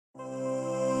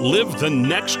Live the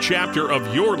next chapter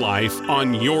of your life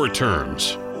on your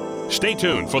terms. Stay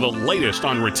tuned for the latest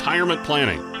on retirement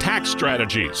planning, tax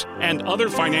strategies, and other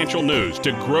financial news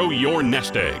to grow your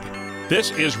nest egg. This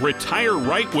is Retire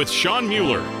Right with Shawn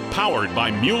Mueller, powered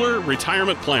by Mueller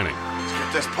Retirement Planning. Let's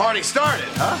get this party started,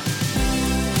 huh?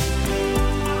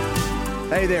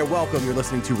 Hey there, welcome. You're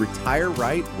listening to Retire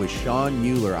Right with Shawn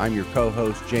Mueller. I'm your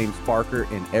co-host, James Barker,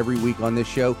 and every week on this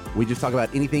show, we just talk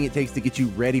about anything it takes to get you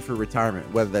ready for retirement,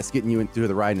 whether that's getting you into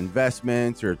the right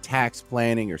investments or tax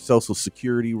planning or Social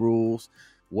Security rules,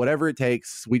 whatever it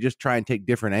takes. We just try and take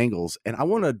different angles. And I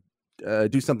want to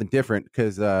do something different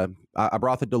because I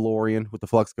brought the DeLorean with the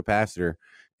flux capacitor,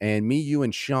 and me, you,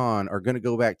 and Shawn are going to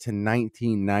go back to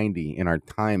 1990 in our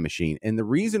time machine. And the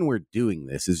reason we're doing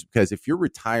this is because if you're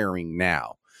retiring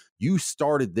now, you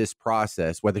started this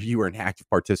process, whether you were an active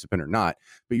participant or not,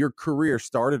 but your career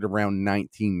started around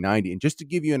 1990. And just to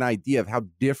give you an idea of how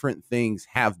different things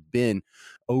have been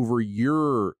over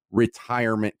your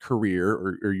retirement career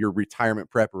or your retirement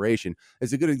preparation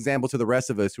is a good example to the rest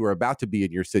of us who are about to be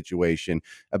in your situation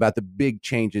about the big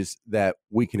changes that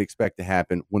we can expect to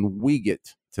happen when we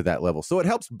get to that level. So it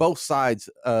helps both sides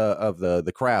of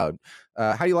the crowd.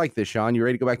 How you like this, Shawn? You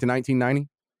ready to go back to 1990?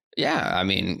 Yeah, I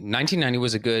mean, 1990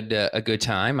 was a good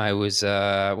time. I was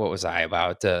what was I,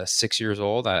 about 6 years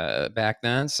old back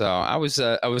then? So I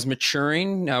was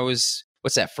maturing. I was,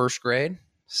 what's that, first grade?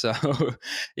 So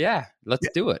yeah, let's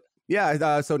do it. Yeah,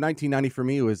 so 1990 for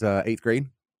me was eighth grade.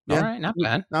 Yeah. All right, not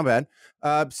bad. Not bad.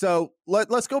 So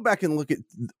let's go back and look at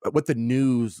what the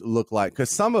news looked like, because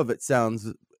some of it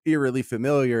sounds eerily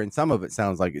familiar and some of it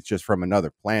sounds like it's just from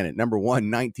another planet. Number one,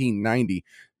 1990.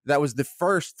 That was the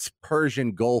first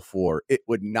Persian Gulf War. It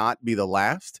would not be the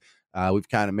last. We've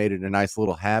kind of made it a nice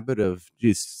little habit of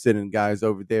just sending guys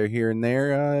over there here and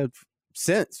there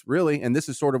since, really. And this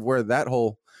is sort of where that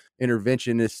whole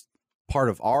interventionist part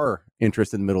of our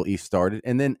interest in the Middle East started.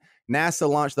 And then NASA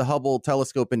launched the Hubble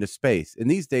telescope into space. And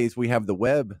these days we have the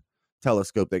Webb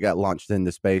telescope that got launched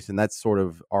into space. And that's sort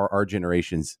of our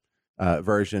generation's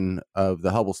version of the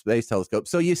Hubble Space Telescope.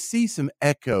 So you see some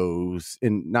echoes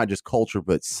in not just culture,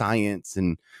 but science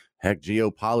and heck,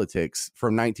 geopolitics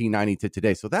from 1990 to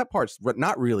today. So that part's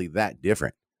not really that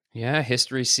different. Yeah,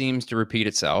 history seems to repeat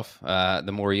itself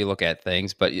the more you look at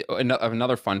things. But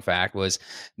another fun fact was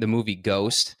the movie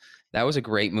Ghost. That was a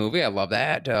great movie. I love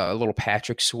that. A little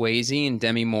Patrick Swayze and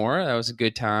Demi Moore. That was a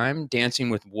good time. Dancing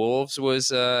with Wolves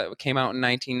came out in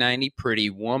 1990. Pretty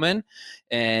Woman.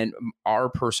 And our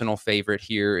personal favorite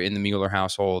here in the Mueller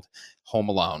household, Home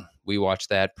Alone. We watch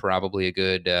that probably a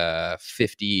good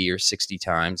 50 or 60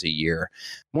 times a year.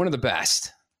 One of the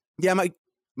best. Yeah, my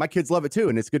kids love it too.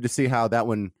 And it's good to see how that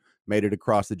one made it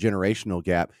across the generational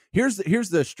gap. Here's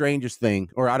the strangest thing,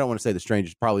 or I don't want to say the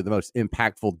strangest, probably the most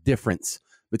impactful difference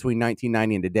between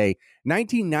 1990 and today.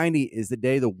 1990 is the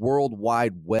day the World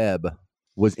Wide Web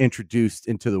was introduced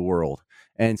into the world.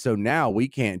 And so now we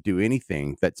can't do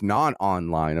anything that's not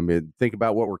online. I mean, think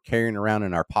about what we're carrying around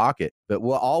in our pocket. But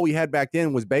all we had back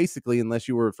then was basically, unless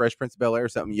you were a Fresh Prince of Bel-Air or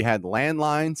something, you had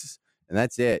landlines and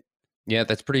that's it. Yeah,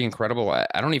 that's pretty incredible.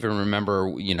 I don't even remember,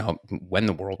 when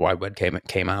the World Wide Web came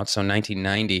out. So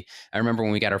 1990, I remember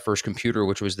when we got our first computer,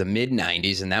 which was the mid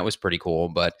 90s, and that was pretty cool.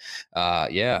 But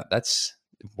yeah, that's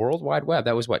World Wide Web.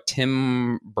 That was what,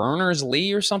 Tim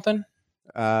Berners-Lee or something?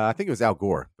 I think it was Al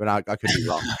Gore, but I could be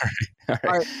wrong. All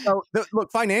right. So,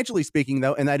 look, financially speaking,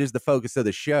 though, and that is the focus of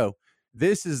the show,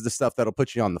 this is the stuff that'll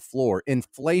put you on the floor.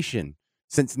 Inflation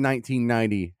since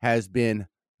 1990 has been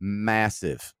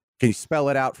massive. Can you spell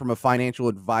it out from a financial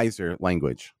advisor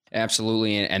language?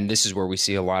 Absolutely, and this is where we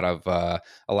see a lot of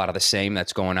the same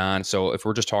that's going on. So if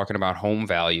we're just talking about home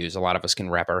values, a lot of us can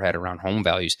wrap our head around home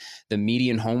values. The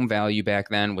median home value back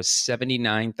then was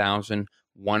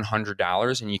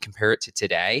 $79,100, and you compare it to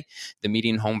today, the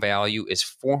median home value is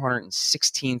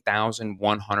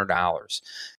 $416,100.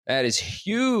 That is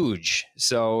huge.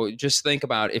 So just think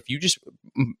about, if you just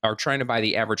are trying to buy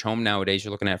the average home nowadays,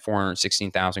 you're looking at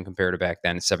 $416,000 compared to back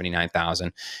then at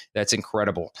 $79,000. That's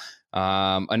incredible.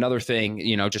 Another thing,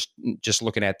 just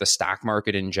looking at the stock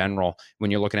market in general,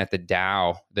 when you're looking at the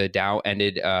Dow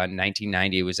ended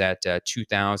 1990, it was at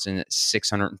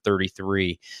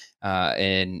 2,633,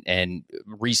 and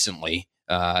recently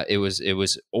it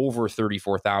was over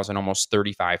 34,000, almost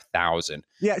 35,000.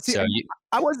 Yeah, see, so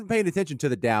I wasn't paying attention to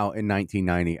the Dow in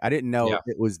 1990. I didn't know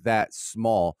it was that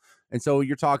small. And so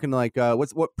you're talking like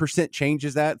what percent change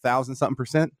is that? 1,000 something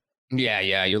percent?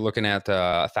 Yeah, you're looking at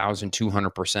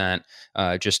 1,200%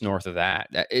 just north of that.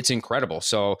 It's incredible.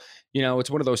 So, it's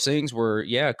one of those things where,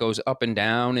 yeah, it goes up and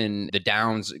down, and the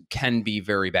downs can be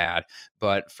very bad.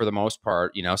 But for the most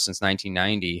part, since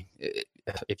 1990,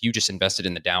 if you just invested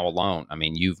in the Dow alone, I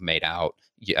mean, you've made out,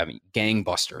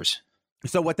 gangbusters.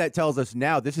 So what that tells us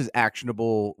now, this is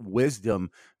actionable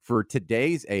wisdom for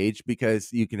today's age,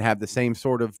 because you can have the same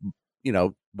sort of,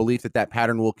 belief that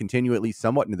pattern will continue at least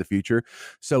somewhat into the future.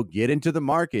 So get into the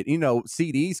market.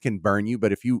 CDs can burn you,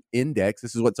 but if you index,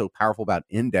 this is what's so powerful about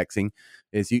indexing,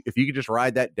 is if you could just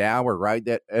ride that Dow or ride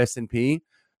that S&P,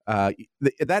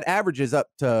 that averages up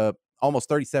to almost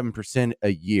 37% a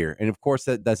year. And of course,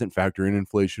 that doesn't factor in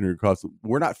inflation or cost.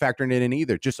 We're not factoring it in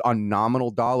either, just on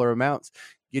nominal dollar amounts.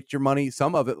 Get your money,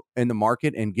 some of it, in the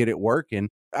market and get it working.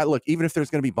 Look, even if there's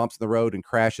going to be bumps in the road and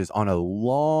crashes, on a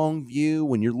long view,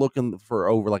 when you're looking for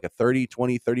over like a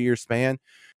 30-year span,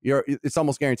 it's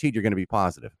almost guaranteed you're going to be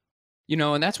positive.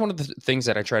 And that's one of the things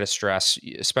that I try to stress,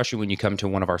 especially when you come to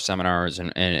one of our seminars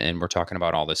and we're talking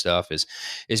about all this stuff,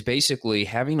 is basically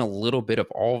having a little bit of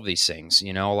all of these things.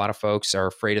 A lot of folks are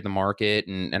afraid of the market,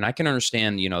 and I can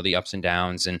understand, the ups and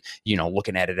downs and,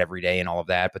 looking at it every day and all of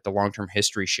that. But the long-term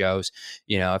history shows,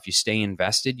 if you stay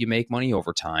invested, you make money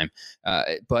over time.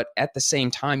 But at the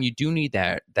same time, you do need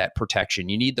that protection.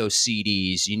 You need those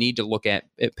CDs. You need to look at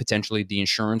potentially the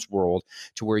insurance world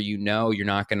to where you're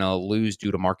not going to lose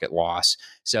due to market loss.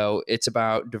 So it's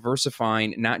about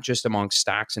diversifying, not just amongst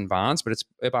stocks and bonds, but it's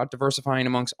about diversifying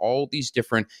amongst all these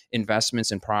different investments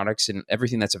and products and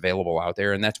everything that's available out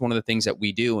there. And that's one of the things that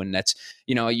we do. And that's,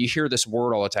 you hear this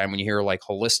word all the time when you hear like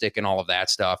holistic and all of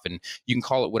that stuff, and you can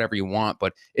call it whatever you want,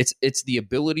 but it's the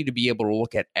ability to be able to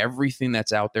look at everything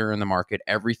that's out there in the market,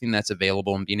 everything that's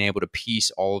available, and being able to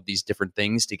piece all of these different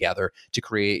things together to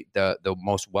create the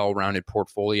most well-rounded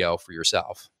portfolio for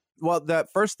yourself. Well,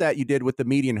 that first stat you did with the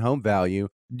median home value,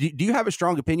 do you have a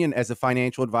strong opinion as a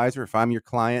financial advisor? If I'm your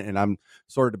client and I'm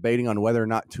sort of debating on whether or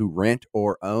not to rent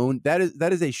or own, that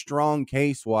is a strong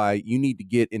case why you need to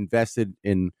get invested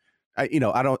in. I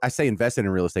say invested in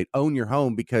real estate, own your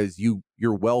home, because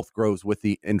your wealth grows with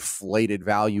the inflated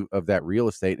value of that real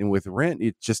estate, and with rent,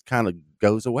 it just kind of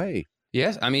goes away.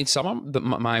 Yes, I mean, some of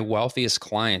my wealthiest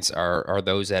clients are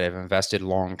those that have invested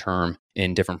long term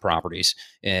in different properties,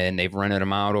 and they've rented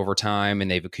them out over time,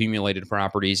 and they've accumulated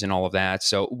properties and all of that.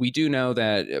 So we do know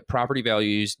that property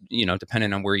values,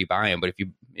 depending on where you buy them, but if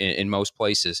you in most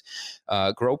places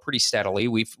grow pretty steadily.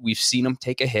 We've seen them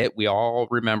take a hit. We all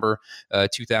remember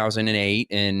 2008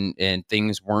 and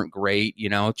things weren't great.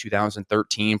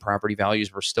 2013 property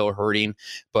values were still hurting,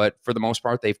 but for the most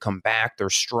part they've come back. They're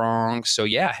strong. So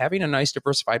yeah, having a nice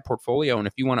diversified portfolio, and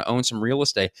if you want to own some real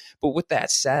estate. But with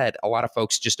that said, a lot of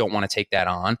folks just don't want to take that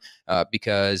on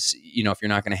because if you're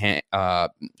not going to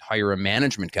hire a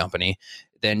management company,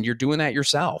 then you're doing that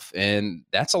yourself, and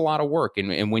that's a lot of work.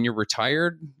 And when you're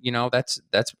retired, that's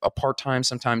a part-time,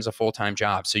 sometimes a full-time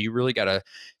job. So you really got to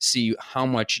see how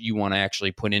much you want to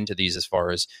actually put into these as far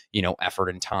as effort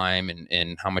and time,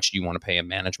 and how much do you want to pay a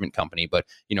management company. But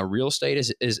real estate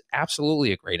is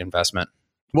absolutely a great investment.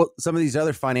 Well, some of these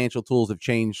other financial tools have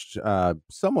changed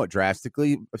somewhat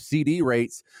drastically. CD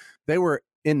rates, they were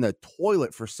in the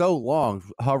toilet for so long,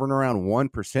 hovering around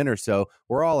 1% or so.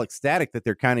 We're all ecstatic that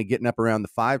they're kind of getting up around the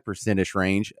 5%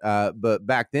 range. But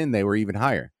back then they were even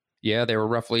higher. Yeah, they were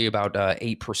roughly about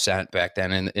 8% back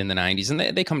then in the 90s.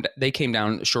 And they came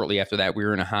down shortly after that. We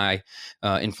were in a high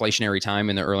inflationary time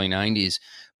in the early 90s.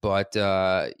 But,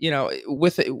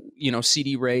 with,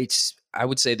 CD rates, I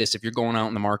would say this: if you're going out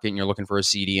in the market and you're looking for a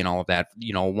CD and all of that,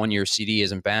 1 year CD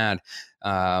isn't bad.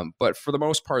 But for the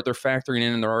most part, they're factoring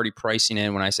in and they're already pricing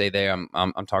in. When I say they, I'm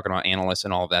talking about analysts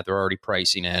and all of that. They're already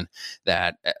pricing in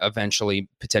that eventually,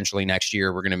 potentially next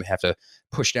year, we're going to have to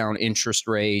push down interest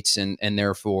rates, and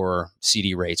therefore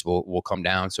CD rates will come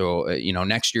down. So,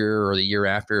 next year or the year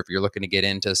after, if you're looking to get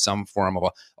into some form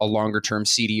of a longer term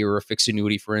CD or a fixed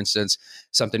annuity, for instance,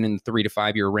 something in the 3 to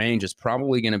 5 year range, it's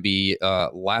probably going to be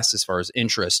less as far as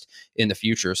interest in the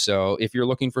future. So if you're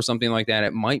looking for something like that,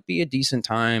 it might be a decent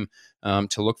time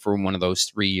to look for one of those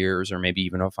 3 years or maybe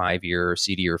even a 5 year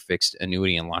CD or fixed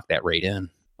annuity and lock that rate in.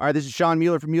 All right, this is Shawn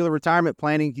Mueller from Mueller Retirement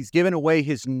Planning. He's giving away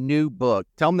his new book.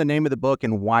 Tell them the name of the book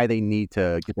and why they need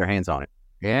to get their hands on it.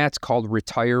 Yeah, it's called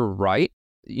Retire Right.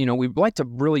 We'd like to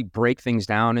really break things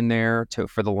down in there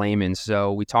for the layman.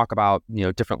 So we talk about,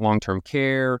 different long-term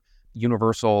care,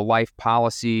 universal life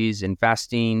policies,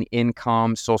 investing,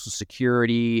 income, Social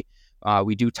Security.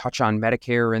 We do touch on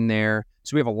Medicare in there.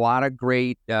 So we have a lot of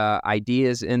great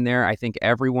ideas in there. I think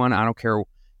everyone, I don't care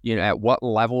at what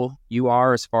level you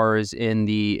are as far as in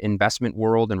the investment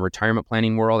world and retirement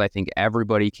planning world. I think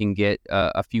everybody can get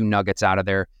a few nuggets out of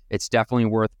there. It's definitely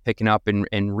worth picking up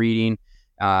and reading.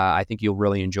 I think you'll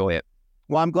really enjoy it.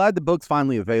 Well, I'm glad the book's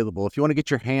finally available. If you want to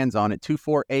get your hands on it,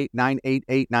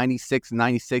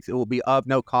 248-988-9696. It will be of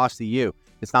no cost to you.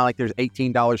 It's not like there's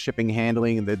 $18 shipping and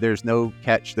handling and there's no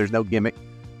catch, there's no gimmick.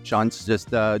 Shawn's just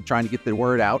trying to get the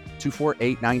word out.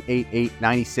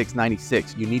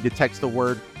 248-988-9696. You need to text the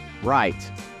word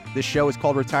RIGHT. This show is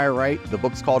called Retire Right. The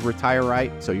book's called Retire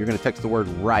Right. So you're going to text the word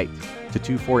RIGHT to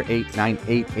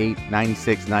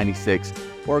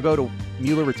 248-988-9696. Or go to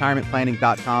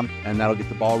MuellerRetirementPlanning.com and that'll get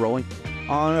the ball rolling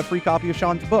on a free copy of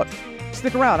Shawn's book.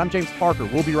 Stick around. I'm James Parker.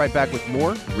 We'll be right back with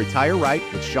more Retire Right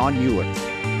with Shawn Mueller.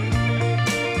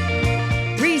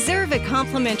 Reserve a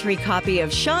complimentary copy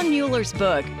of Shawn Mueller's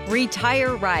book,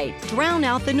 Retire Right, Drown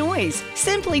Out the Noise.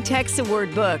 Simply text the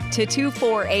word book to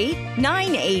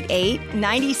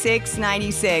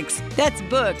 248-988-9696. That's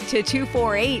book to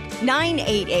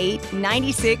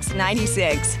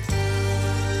 248-988-9696.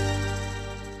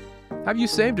 Have you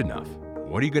saved enough?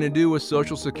 What are you going to do with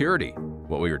Social Security?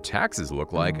 What will your taxes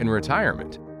look like in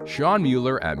retirement? Shawn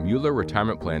Mueller at Mueller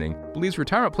Retirement Planning believes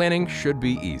retirement planning should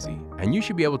be easy, and you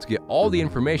should be able to get all the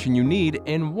information you need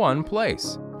in one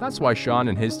place. That's why Shawn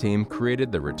and his team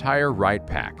created the Retire Right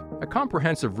Pack, a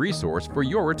comprehensive resource for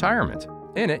your retirement.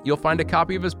 In it, you'll find a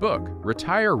copy of his book,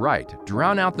 Retire Right,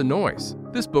 Drown Out the Noise.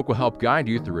 This book will help guide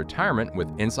you through retirement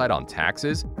with insight on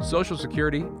taxes, Social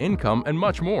Security, income, and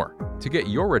much more. To get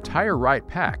your Retire Right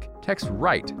pack, text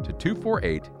RIGHT to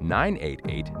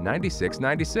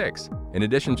 248-988-9696. In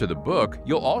addition to the book,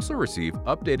 you'll also receive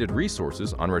updated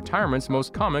resources on retirement's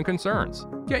most common concerns.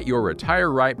 Get your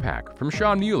Retire Right pack from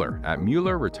Shawn Mueller at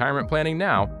Mueller Retirement Planning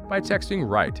now by texting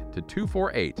RIGHT to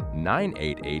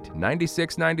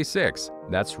 248-988-9696.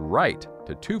 That's RIGHT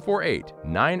to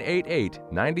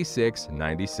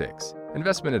 248-988-9696.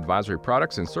 Investment advisory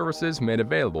products and services made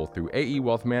available through AE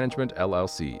Wealth Management,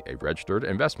 LLC, a registered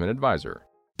investment advisor.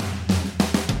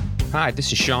 Hi, this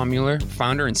is Shawn Mueller,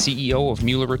 founder and CEO of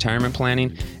Mueller Retirement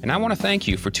Planning, and I want to thank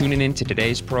you for tuning in to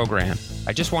today's program.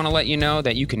 I just want to let you know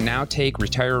that you can now take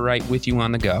Retire Right with you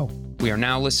on the go. We are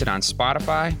now listed on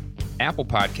Spotify, Apple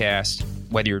Podcasts.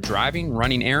 Whether you're driving,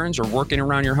 running errands, or working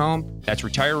around your home, that's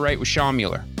Retire Right with Shawn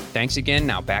Mueller. Thanks again.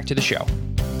 Now back to the show.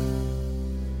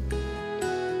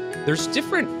 There's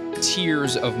different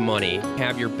tiers of money. You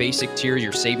have your basic tier,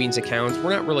 your savings accounts.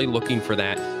 We're not really looking for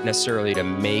that necessarily to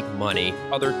make money.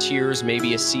 Other tiers,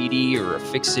 maybe a CD or a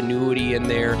fixed annuity in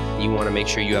there. You want to make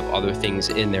sure you have other things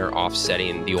in there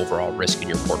offsetting the overall risk in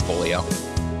your portfolio.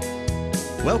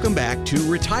 Welcome back to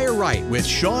Retire Right with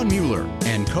Shawn Mueller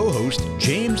and co-host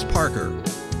James Parker.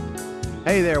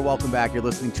 Hey there, welcome back. You're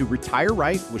listening to Retire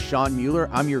Right with Shawn Mueller.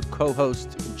 I'm your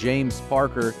co-host, James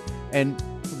Parker. And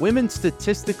women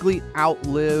statistically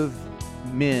outlive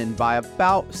men by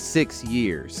about 6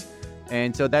 years.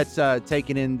 And so that's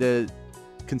taking into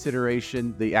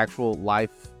consideration the actual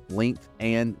life length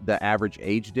and the average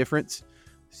age difference.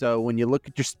 So when you look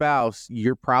at your spouse,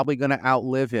 you're probably going to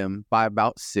outlive him by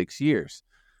about 6 years.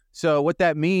 So what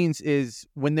that means is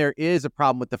when there is a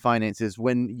problem with the finances,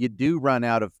 when you do run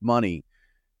out of money,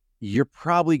 you're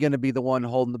probably going to be the one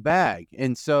holding the bag.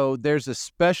 And so there's a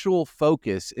special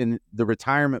focus in the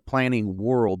retirement planning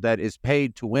world that is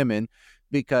paid to women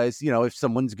because, if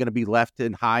someone's going to be left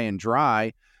in high and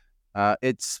dry,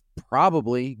 it's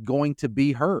probably going to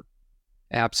be her.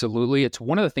 Absolutely. It's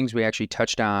one of the things we actually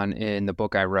touched on in the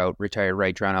book I wrote, Retire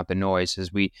Right, Drown Out the Noise,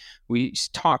 is we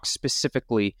talk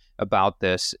specifically about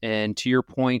this. And to your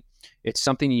point, it's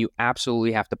something you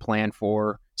absolutely have to plan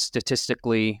for.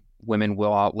 Statistically, women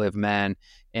will outlive men.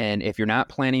 And if you're not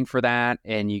planning for that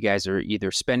and you guys are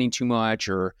either spending too much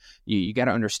or you got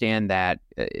to understand that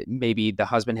maybe the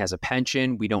husband has a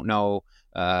pension. We don't know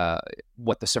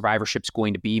what the survivorship's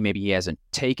going to be. Maybe he hasn't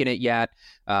taken it yet.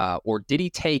 Or did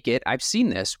he take it? I've seen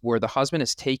this where the husband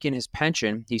has taken his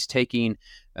pension. He's taking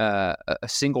a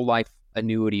single life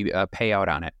annuity payout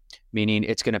on it, meaning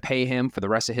it's going to pay him for the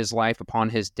rest of his life.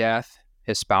 Upon his death,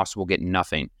 his spouse will get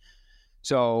nothing.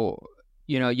 So,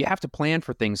 you have to plan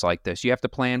for things like this. You have to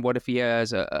plan, what if he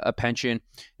has a pension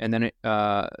and then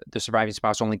the surviving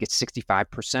spouse only gets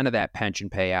 65% of that pension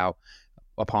payout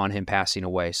upon him passing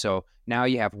away. So now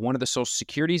you have one of the Social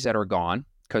Securities that are gone,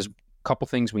 because a couple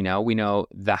things we know. We know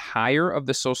the higher of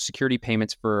the Social Security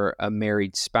payments for a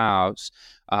married spouse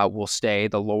will stay,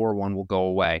 the lower one will go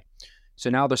away. So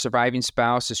now the surviving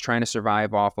spouse is trying to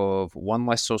survive off of one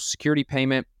less Social Security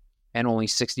payment and only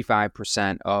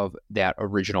 65% of that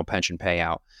original pension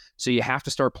payout. So you have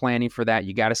to start planning for that.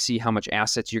 You got to see how much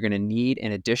assets you're going to need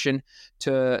in addition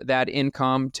to that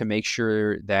income to make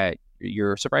sure that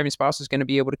your surviving spouse is going to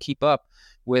be able to keep up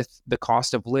with the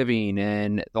cost of living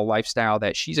and the lifestyle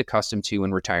that she's accustomed to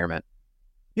in retirement.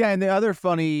 Yeah, and the other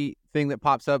funny thing that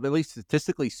pops up, at least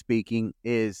statistically speaking,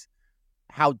 is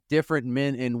how different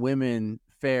men and women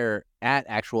fare at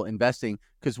actual investing,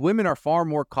 because women are far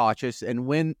more cautious, and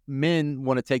when men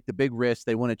want to take the big risk,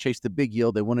 they want to chase the big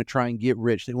yield, they want to try and get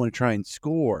rich, they want to try and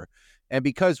score. And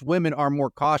because women are more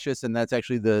cautious, and that's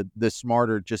actually the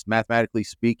smarter, just mathematically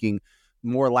speaking,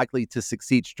 more likely to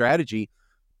succeed strategy,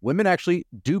 women actually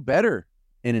do better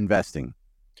in investing.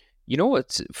 You know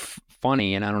what's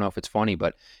funny, and I don't know if it's funny,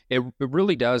 but it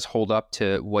really does hold up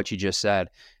to what you just said,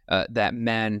 that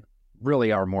men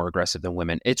really are more aggressive than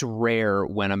women. It's rare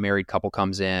when a married couple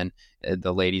comes in,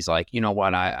 the lady's like, you know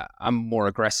what, I'm more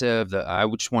aggressive. I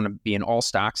would just want to be in all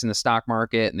stocks in the stock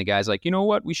market. And the guy's like, you know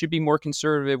what, we should be more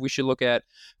conservative. We should look at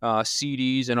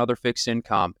CDs and other fixed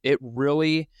income. It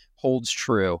really holds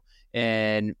true.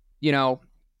 And, you know,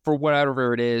 for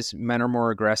whatever it is, men are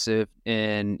more aggressive.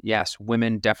 And yes,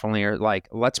 women definitely are like,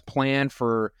 let's plan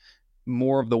for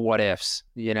more of the what ifs.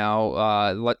 You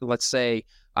know, let's say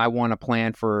I want to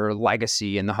plan for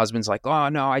legacy, and the husband's like, oh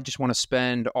no, I just want to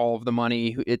spend all of the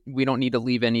money. We don't need to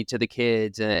leave any to the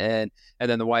kids. And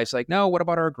then the wife's like, no, what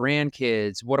about our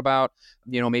grandkids? What about,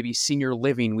 you know, maybe senior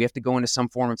living? We have to go into some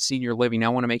form of senior living. I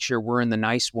want to make sure we're in the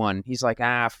nice one. He's like,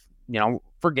 you know,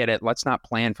 forget it. Let's not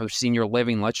plan for senior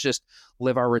living. Let's just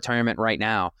live our retirement right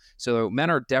now. So men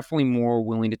are definitely more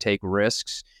willing to take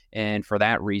risks. And for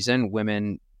that reason,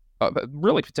 women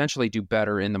really potentially do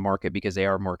better in the market because they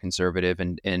are more conservative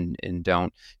and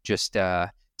don't just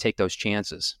take those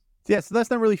chances. Yeah, so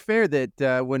that's not really fair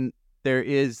that when there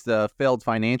is a failed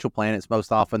financial plan, it's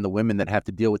most often the women that have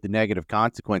to deal with the negative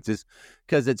consequences,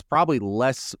 because it's probably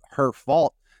less her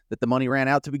fault that the money ran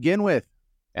out to begin with.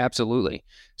 Absolutely.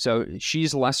 So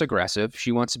she's less aggressive.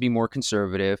 She wants to be more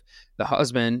conservative. The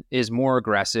husband is more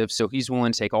aggressive, so he's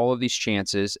willing to take all of these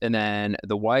chances. And then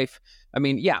the wife, I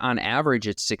mean, yeah, on average,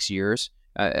 it's 6 years.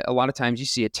 A lot of times you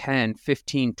see it 10,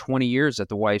 15, 20 years that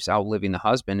the wife's outliving the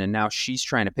husband, and now she's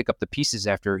trying to pick up the pieces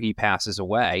after he passes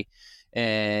away.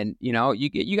 And, you know,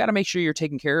 you got to make sure you're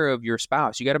taking care of your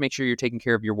spouse. You got to make sure you're taking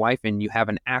care of your wife, and you have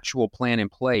an actual plan in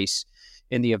place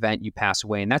in the event you pass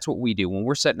away. And that's what we do. When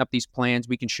we're setting up these plans,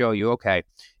 we can show you, okay,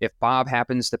 if Bob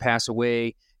happens to pass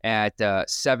away at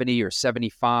 70 or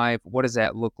 75, what does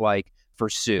that look like for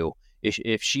Sue?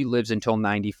 If she lives until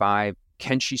 95,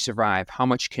 can she survive? How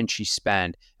much can she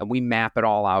spend? And we map it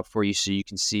all out for you so you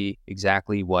can see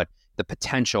exactly what the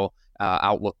potential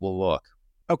outlook will look.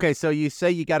 Okay, so you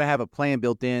say you got to have a plan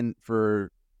built in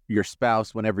for your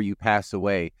spouse whenever you pass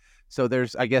away. So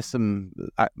there's, I guess,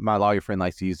 my lawyer friend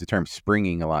likes to use the term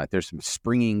springing a lot. There's some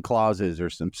springing clauses or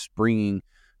some springing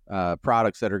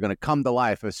products that are going to come to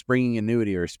life, a springing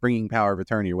annuity or a springing power of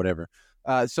attorney or whatever.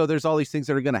 So there's all these things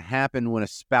that are going to happen when a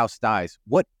spouse dies.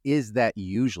 What is that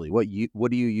usually? What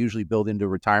do you usually build into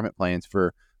retirement plans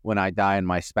for when I die and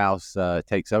my spouse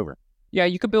takes over? Yeah,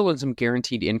 you could build in some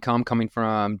guaranteed income coming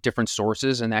from different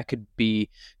sources, and that could be,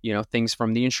 you know, things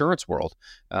from the insurance world.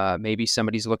 Maybe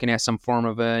somebody's looking at some form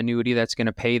of annuity that's going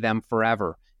to pay them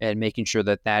forever, and making sure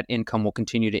that that income will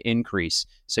continue to increase.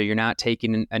 So you're not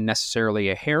taking necessarily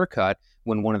a haircut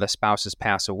when one of the spouses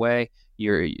pass away.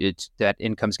 That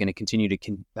income's going to continue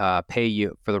to pay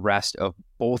you for the rest of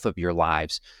both of your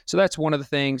lives. So that's one of the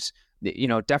things. You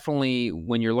know, definitely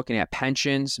when you're looking at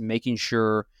pensions, making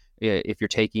sure, if you're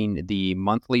taking the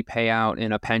monthly payout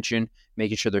in a pension,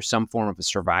 making sure there's some form of a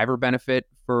survivor benefit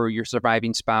for your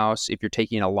surviving spouse. If you're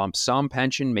taking a lump sum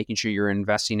pension, making sure you're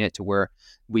investing it to where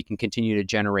we can continue to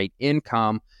generate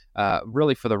income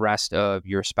really for the rest of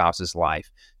your spouse's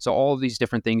life. So all of these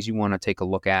different things you want to take a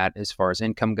look at as far as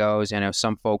income goes. I know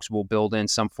some folks will build in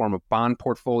some form of bond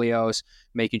portfolios,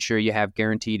 making sure you have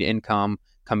guaranteed income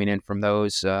coming in from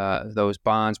those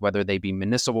bonds, whether they be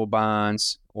municipal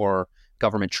bonds or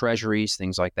government treasuries,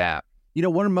 things like that. You know,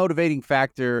 one motivating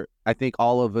factor I think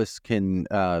all of us can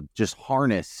just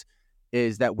harness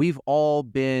is that we've all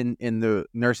been in the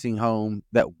nursing home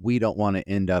that we don't want to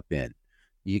end up in.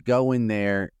 You go in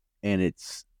there and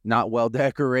it's not well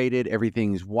decorated.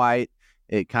 Everything's white.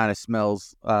 It kind of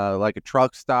smells like a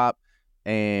truck stop,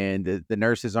 and the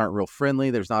nurses aren't real friendly.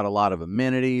 There's not a lot of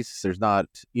amenities. There's not,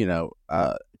 you know,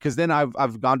 because then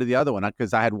I've gone to the other one,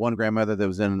 because I had one grandmother that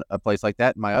was in a place like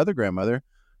that. And my other grandmother,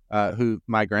 who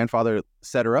my grandfather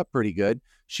set her up pretty good,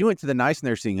 She went to the nice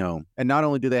nursing home, and not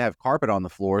only do they have carpet on the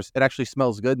floors, it actually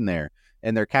smells good in there.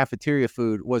 And their cafeteria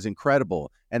food was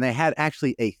incredible. And they had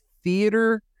actually a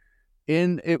theater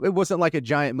it wasn't like a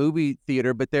giant movie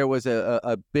theater, but there was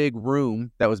a big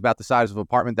room that was about the size of an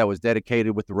apartment that was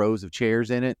dedicated with the rows of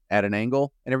chairs in it at an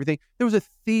angle and everything. There was a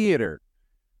theater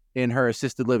in her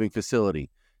assisted living facility.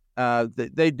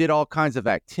 They did all kinds of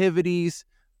activities.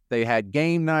 They had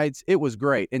game nights. It was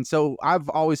great. And so I've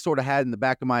always sort of had in the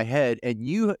back of my head, and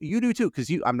you do too,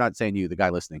 because I'm not saying you, the guy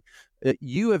listening,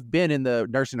 you have been in the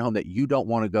nursing home that you don't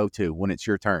want to go to when it's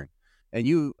your turn.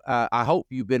 And I hope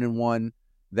you've been in one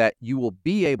that you will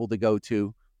be able to go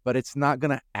to, but it's not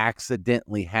going to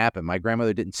accidentally happen. My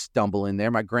grandmother didn't stumble in there.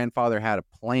 My grandfather had a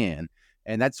plan,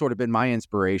 and that's sort of been my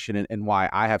inspiration and why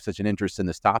I have such an interest in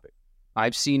this topic.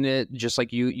 I've seen it just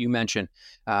like you mentioned.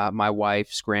 My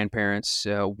wife's grandparents,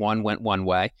 one went one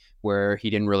way where he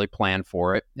didn't really plan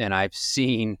for it. And I've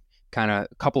seen kind of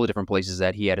a couple of different places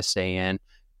that he had to stay in.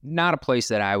 Not a place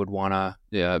that I would want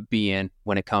to be in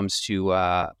when it comes to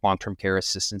long-term care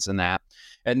assistance and that.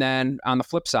 And then on the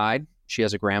flip side, she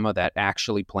has a grandma that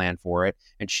actually planned for it.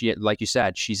 And she, like you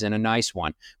said, she's in a nice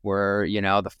one where,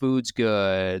 the food's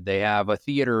good. They have a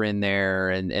theater in there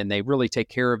and they really take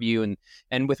care of you.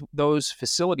 And with those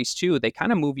facilities too, they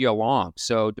kind of move you along.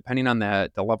 So depending on the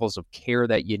levels of care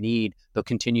that you need, they'll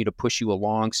continue to push you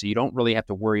along. So you don't really have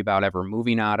to worry about ever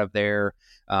moving out of there,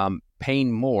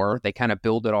 paying more. They kind of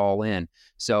build it all in.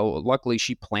 So luckily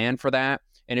she planned for that.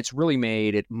 And it's really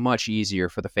made it much easier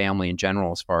for the family in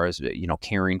general as far as,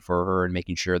 caring for her and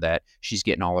making sure that she's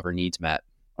getting all of her needs met.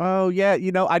 Oh, yeah.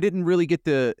 I didn't really get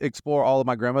to explore all of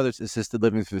my grandmother's assisted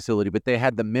living facility, but they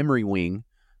had the memory wing,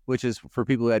 which is for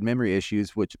people who had memory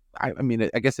issues, which I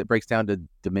guess it breaks down to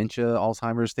dementia,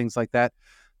 Alzheimer's, things like that.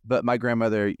 But my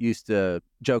grandmother used to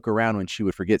joke around when she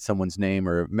would forget someone's name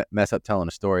or mess up telling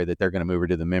a story that they're going to move her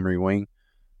to the memory wing.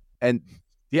 And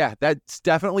yeah, that's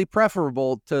definitely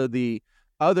preferable to the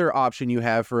other option you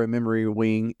have for a memory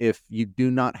wing if you do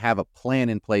not have a plan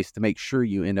in place to make sure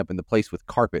you end up in the place with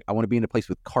carpet. I want to be in a place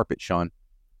with carpet, Shawn.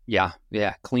 Yeah,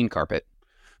 clean carpet.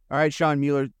 All right, Shawn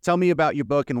Mueller, tell me about your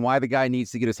book and why the guy needs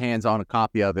to get his hands on a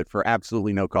copy of it for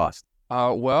absolutely no cost.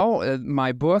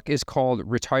 My book is called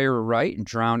Retire Right,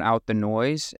 Drown Out the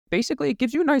Noise. Basically, it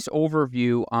gives you a nice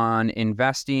overview on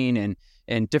investing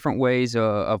and different ways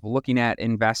of looking at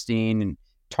investing and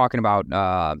talking about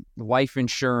life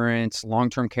insurance,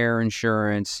 long-term care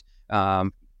insurance,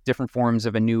 different forms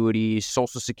of annuities,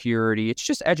 Social Security. It's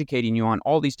just educating you on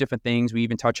all these different things. We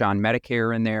even touch on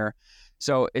Medicare in there.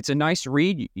 So it's a nice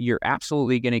read. You're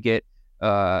absolutely going to get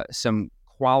some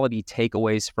quality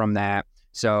takeaways from that.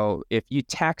 So if you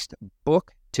text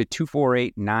book to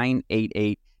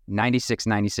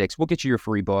 248-988-9696, we'll get you your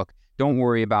free book. Don't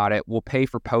worry about it. We'll pay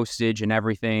for postage and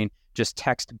everything. Just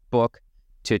text book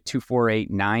to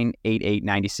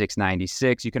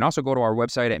 248-988-9696. You can also go to our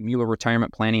website at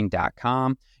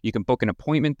MuellerRetirementPlanning.com. You can book an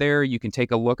appointment there. You can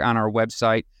take a look on our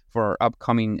website for our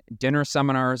upcoming dinner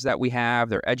seminars that we have.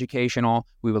 They're educational.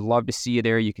 We would love to see you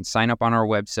there. You can sign up on our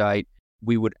website.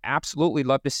 We would absolutely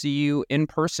love to see you in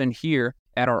person here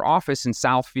at our office in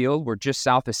Southfield. We're just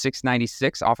south of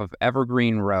 696 off of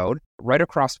Evergreen Road, right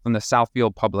across from the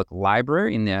Southfield Public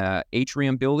Library in the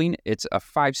Atrium building. It's a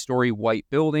 5-story white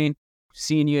building.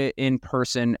 Seeing you in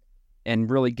person and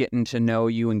really getting to know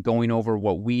you and going over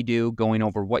what we do, going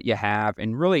over what you have,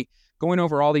 and really going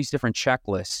over all these different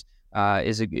checklists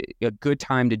is a good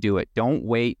time to do it. Don't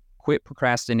wait. Quit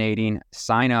procrastinating.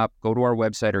 Sign up. Go to our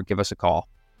website or give us a call.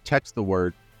 Text the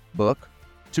word book,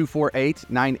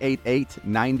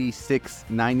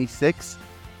 248-988-9696.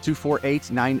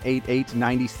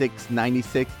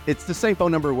 248-988-9696. It's the same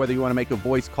phone number whether you want to make a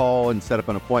voice call and set up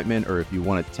an appointment or if you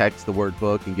want to text the word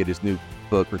book and get his new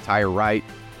book, Retire Right.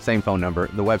 Same phone number.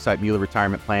 The website,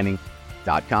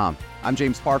 MuellerRetirementPlanning.com. I'm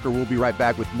James Parker. We'll be right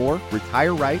back with more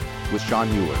Retire Right with Shawn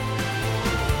Mueller.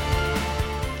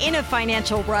 In a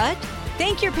financial rut?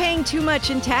 Think you're paying too much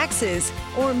in taxes?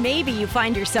 Or maybe you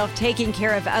find yourself taking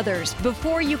care of others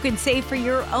before you can save for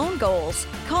your own goals.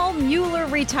 Call Mueller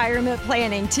Retirement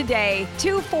Planning today,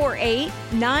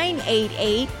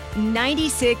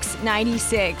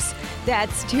 248-988-9696.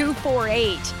 That's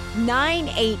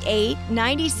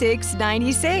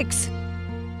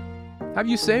 248-988-9696. Have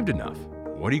you saved enough?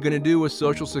 What are you going to do with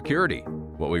Social Security?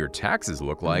 What will your taxes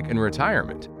look like in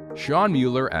retirement? Shawn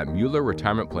Mueller at Mueller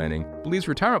Retirement Planning believes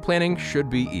retirement planning should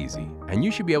be easy, and you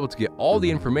should be able to get all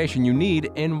the information you need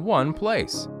in one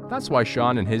place. That's why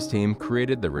Shawn and his team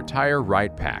created the Retire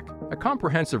Right Pack, a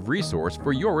comprehensive resource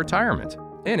for your retirement.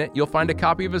 In it, you'll find a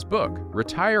copy of his book,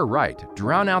 Retire Right,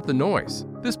 Drown Out the Noise,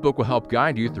 This book will help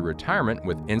guide you through retirement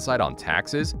with insight on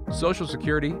taxes, Social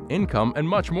Security, income, and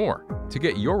much more. To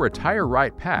get your Retire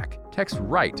Right pack, text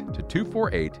RIGHT to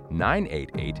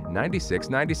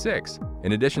 248-988-9696.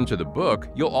 In addition to the book,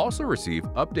 you'll also receive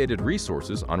updated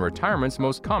resources on retirement's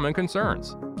most common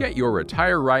concerns. Get your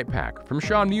Retire Right pack from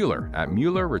Shawn Mueller at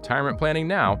Mueller Retirement Planning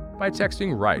now by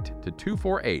texting RIGHT to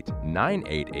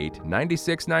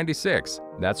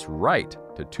 248-988-9696. That's RIGHT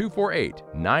to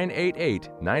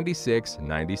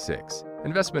 248-988-9696.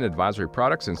 Investment advisory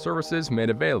products and services made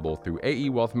available through AE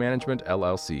Wealth Management,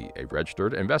 LLC, a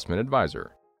registered investment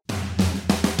advisor.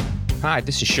 Hi,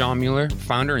 this is Shawn Mueller,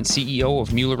 founder and CEO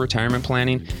of Mueller Retirement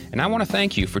Planning, and I want to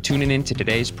thank you for tuning in to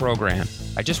today's program.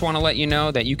 I just want to let you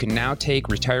know that you can now take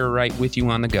Retire Right with you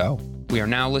on the go. We are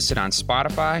now listed on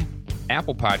Spotify,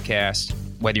 Apple Podcasts.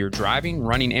 Whether you're driving,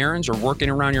 running errands, or working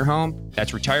around your home,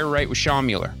 that's Retire Right with Shawn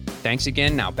Mueller. Thanks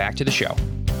again. Now back to the show.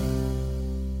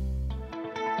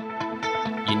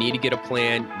 You need to get a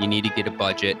plan, you need to get a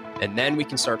budget, and then we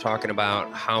can start talking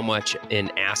about how much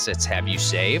in assets have you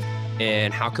saved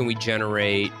and how can we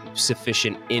generate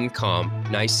sufficient income,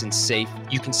 nice and safe.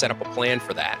 You can set up a plan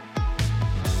for that.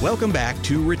 Welcome back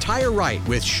to Retire Right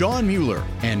with Shawn Mueller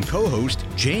and co-host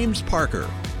James Parker.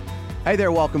 Hey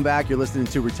there, welcome back. You're listening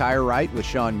to Retire Right with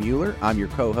Shawn Mueller. I'm your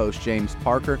co-host, James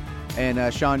Parker.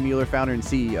 And Shawn Mueller, founder and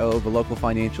CEO of a local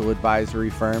financial advisory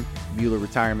firm, Mueller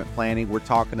Retirement Planning. We're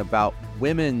talking about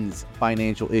women's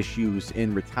financial issues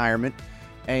in retirement.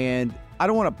 And I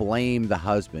don't want to blame the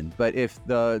husband, but if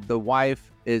the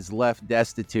wife is left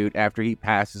destitute after he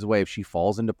passes away, if she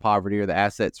falls into poverty or the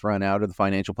assets run out or the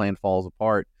financial plan falls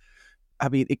apart, I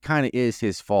mean, it kind of is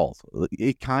his fault.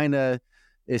 It kind of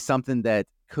is something that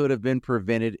could have been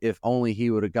prevented if only he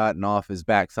would have gotten off his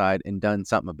backside and done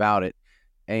something about it.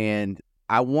 And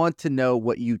I want to know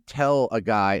what you tell a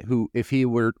guy who, if he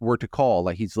were to call,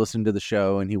 like he's listening to the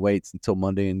show and he waits until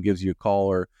Monday and gives you a call,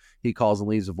 or he calls and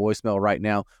leaves a voicemail right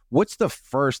now. What's the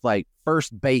first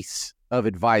base of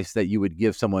advice that you would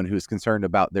give someone who's concerned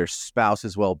about their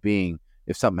spouse's well-being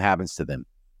if something happens to them?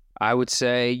 I would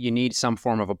say you need some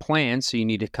form of a plan. So you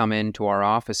need to come into our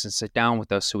office and sit down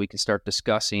with us so we can start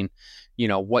discussing,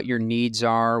 what your needs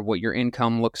are, what your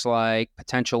income looks like,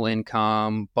 potential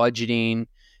income, budgeting.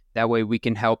 That way we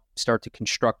can help start to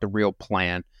construct a real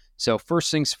plan. So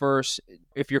first things first,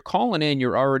 if you're calling in,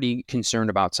 you're already concerned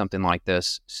about something like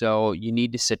this. So you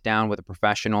need to sit down with a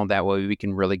professional. That way we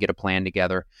can really get a plan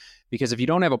together. Because if you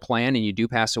don't have a plan and you do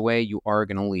pass away, you are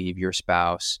going to leave your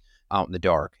spouse out in the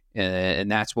dark.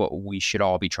 And that's what we should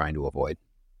all be trying to avoid.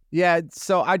 Yeah.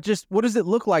 So what does it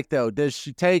look like though? Does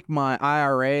she take my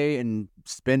IRA and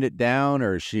spend it down,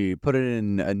 or she put it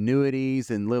in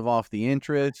annuities and live off the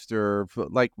interest? Or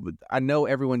I know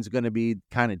everyone's going to be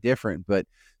kind of different, but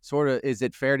sort of, is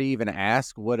it fair to even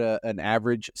ask what an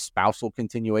average spousal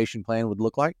continuation plan would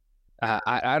look like?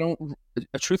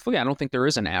 Truthfully, I don't think there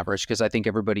is an average, because I think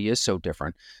everybody is so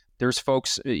different. There's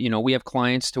folks, we have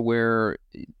clients to where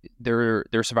their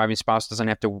surviving spouse doesn't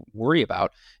have to worry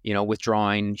about,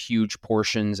 withdrawing huge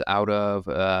portions out of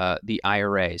the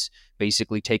IRAs,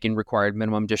 basically taking required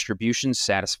minimum distributions,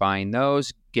 satisfying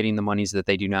those, getting the monies that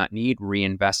they do not need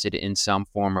reinvested in some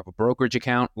form of a brokerage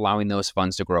account, allowing those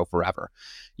funds to grow forever.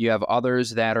 You have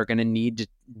others that are going to need to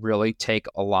really take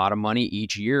a lot of money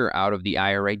each year out of the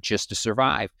IRA just to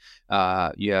survive.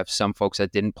 You have some folks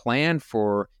that didn't plan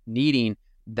for needing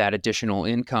that additional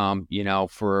income,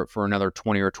 for another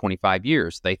 20 or 25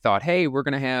 years. They thought, hey, we're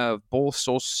going to have both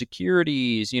Social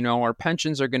Securities, our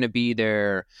pensions are going to be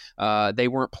there. They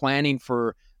weren't planning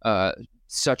for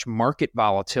such market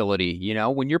volatility.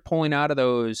 When you're pulling out of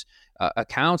those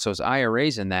accounts, those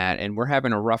IRAs and that, and we're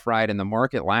having a rough ride in the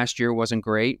market. Last year wasn't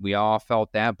great. We all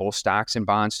felt that. Both stocks and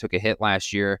bonds took a hit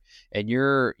last year, and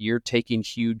you're taking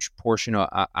huge portion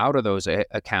out of those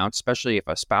accounts, especially if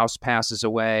a spouse passes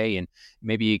away and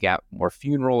maybe you got more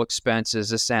funeral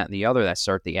expenses, this, that, and the other that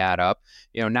start to add up.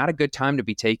 Not a good time to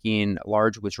be taking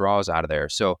large withdrawals out of there.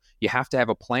 So you have to have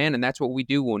a plan, and that's what we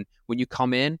do when you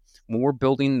come in. When we're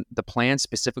building the plan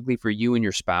specifically for you and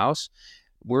your spouse,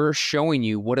 we're showing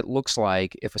you what it looks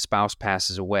like if a spouse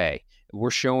passes away.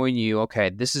 We're showing you, okay,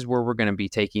 this is where we're going to be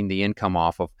taking the income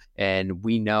off of, and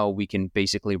we know we can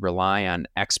basically rely on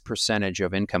X percentage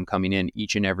of income coming in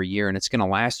each and every year, and it's going to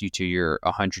last you till you're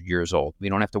 100 years old. We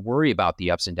don't have to worry about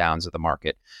the ups and downs of the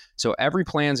market. So every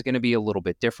plan is going to be a little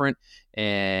bit different,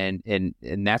 and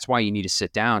that's why you need to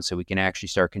sit down so we can actually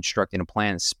start constructing a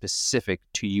plan specific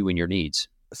to you and your needs.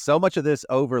 So much of this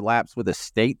overlaps with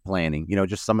estate planning,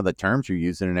 just some of the terms you're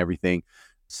using and everything.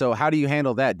 So how do you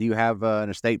handle that? Do you have an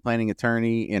estate planning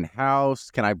attorney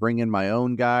in-house? Can I bring in my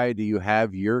own guy? Do you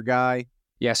have your guy?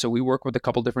 Yeah, so we work with a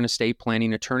couple different estate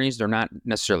planning attorneys. They're not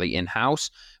necessarily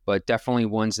in-house, but definitely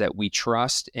ones that we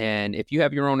trust. And if you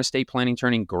have your own estate planning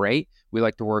attorney, great. We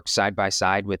like to work side by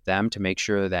side with them to make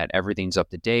sure that everything's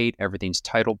up to date, everything's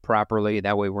titled properly.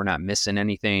 That way we're not missing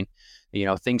anything.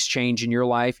 Things change in your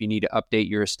life. You need to update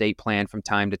your estate plan from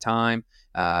time to time.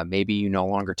 Maybe you no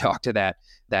longer talk to that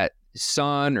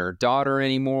son or daughter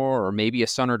anymore, or maybe a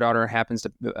son or daughter happens to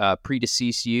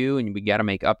predecease you and we got to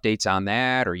make updates on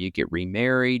that, or you get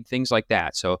remarried, things like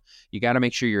that. So you got to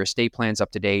make sure your estate plan's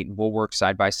up to date, and we'll work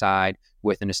side by side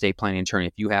with an estate planning attorney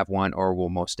if you have one, or we'll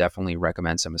most definitely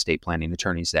recommend some estate planning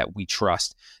attorneys that we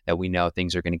trust, that we know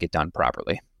things are going to get done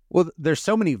properly. Well, there's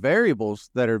so many variables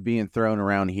that are being thrown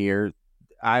around here.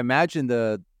 I imagine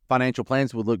the financial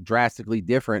plans would look drastically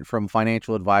different from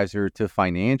financial advisor to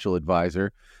financial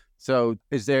advisor. So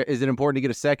is it important to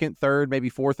get a second, third, maybe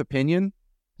fourth opinion?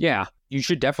 Yeah, you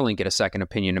should definitely get a second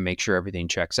opinion to make sure everything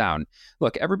checks out. And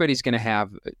look, everybody's going to have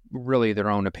really their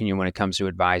own opinion when it comes to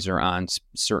advisor on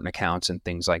certain accounts and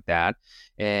things like that.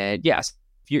 And yes,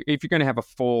 if you're going to have a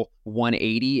full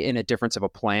 180 in a difference of a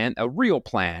plan, a real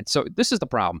plan. So this is the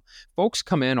problem. Folks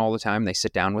come in all the time. They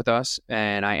sit down with us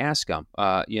and I ask them,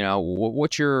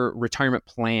 what's your retirement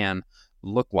plan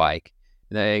look like?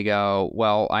 They go,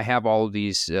 well, I have all of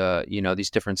these, these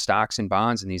different stocks and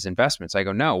bonds and these investments. I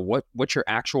go, no, what's your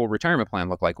actual retirement plan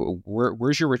look like?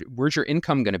 Where's your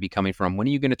income going to be coming from? When are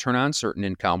you going to turn on certain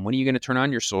income? When are you going to turn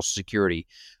on your Social Security?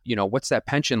 What's that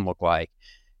pension look like?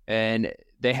 And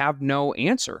they have no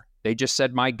answer. They just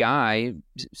said, my guy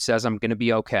says I'm going to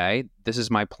be okay. This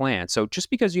is my plan. So just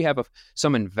because you have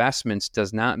some investments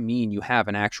does not mean you have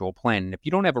an actual plan. And if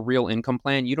you don't have a real income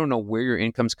plan, you don't know where your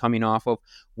income's coming off of,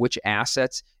 which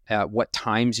assets, what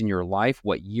times in your life,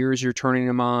 what years you're turning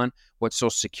them on, what Social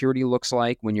Security looks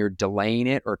like when you're delaying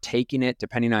it or taking it,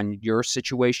 depending on your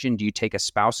situation. Do you take a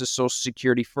spouse's Social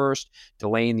Security first,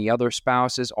 delaying the other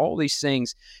spouse's? All these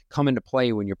things come into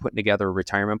play when you're putting together a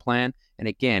retirement plan. And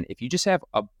again, if you just have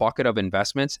a bucket of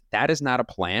investments, that is not a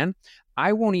plan.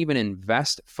 I won't even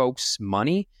invest folks'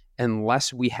 money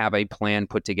unless we have a plan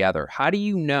put together. How do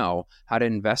you know how to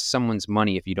invest someone's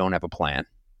money if you don't have a plan?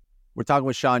 We're talking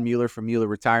with Shawn Mueller from Mueller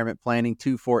Retirement Planning,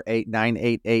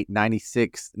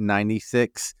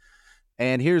 248-988-9696.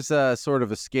 And here's a sort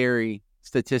of a scary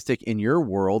statistic in your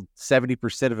world.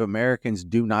 70% of Americans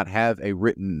do not have a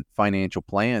written financial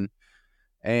plan.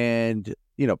 And,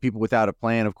 people without a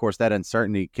plan, of course, that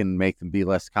uncertainty can make them be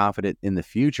less confident in the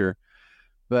future.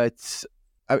 But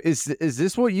is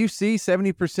this what you see?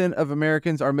 70% of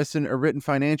Americans are missing a written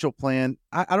financial plan.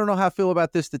 I don't know how I feel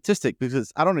about this statistic,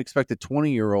 because I don't expect a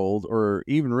 20-year-old or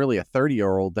even really a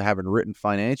 30-year-old to have a written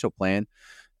financial plan.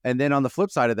 And then on the flip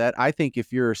side of that, I think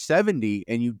if you're 70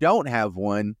 and you don't have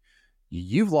one,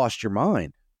 you've lost your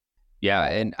mind. Yeah,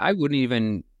 and I wouldn't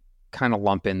even kind of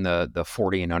lump in the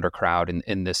 40 and under crowd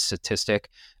in this statistic.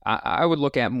 I would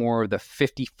look at more of the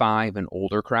 55 and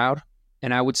older crowd.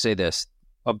 And I would say this,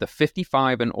 of the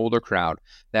 55 and older crowd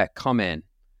that come in,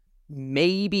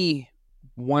 maybe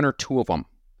one or two of them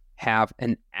have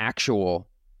an actual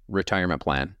retirement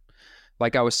plan.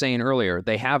 Like I was saying earlier,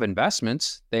 they have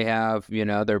investments. They have,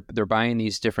 they're buying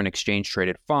these different exchange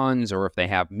traded funds, or if they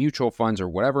have mutual funds or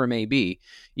whatever it may be,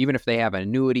 even if they have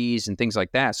annuities and things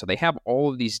like that. So they have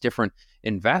all of these different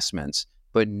investments,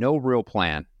 but no real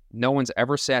plan. No one's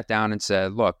ever sat down and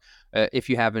said, look, if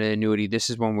you have an annuity, this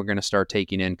is when we're going to start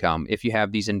taking income. If you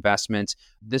have these investments,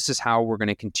 this is how we're going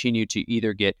to continue to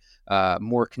either get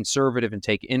more conservative and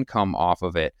take income off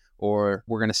of it, or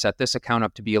we're going to set this account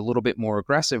up to be a little bit more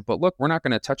aggressive. But look, we're not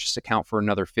going to touch this account for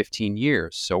another 15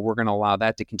 years. So we're going to allow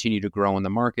that to continue to grow in the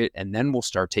market, and then we'll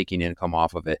start taking income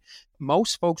off of it.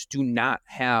 Most folks do not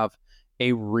have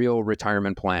a real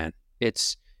retirement plan.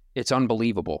 It's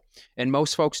unbelievable. And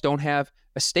most folks don't have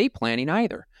estate planning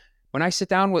either. When I sit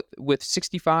down with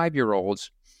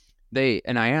 65-year-olds,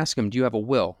 and I ask them, do you have a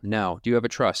will? No. Do you have a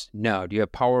trust? No. Do you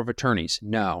have power of attorneys?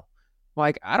 No.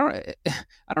 Like, I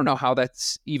don't know how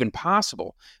that's even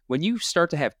possible. When you start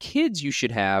to have kids, you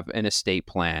should have an estate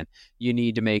plan. You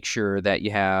need to make sure that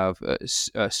you have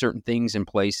certain things in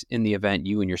place in the event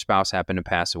you and your spouse happen to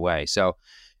pass away. So,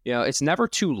 it's never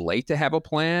too late to have a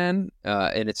plan,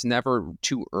 and it's never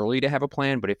too early to have a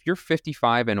plan. But if you're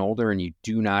 55 and older and you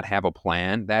do not have a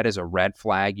plan, that is a red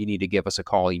flag. You need to give us a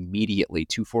call immediately,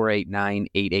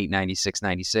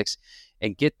 248-988-9696,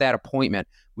 and get that appointment.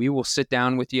 We will sit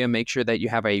down with you, make sure that you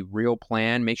have a real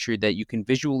plan, make sure that you can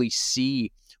visually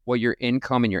see what your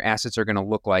income and your assets are going to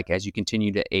look like as you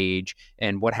continue to age,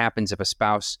 and what happens if a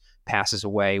spouse passes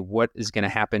away, what is going to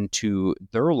happen to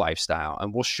their lifestyle.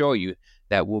 And we'll show you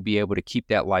that we'll be able to keep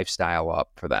that lifestyle up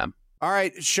for them. All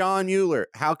right, Shawn Mueller,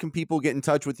 how can people get in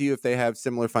touch with you if they have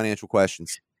similar financial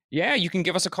questions? Yeah, you can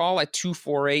give us a call at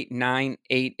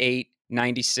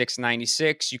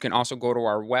 248-988-9696. You can also go to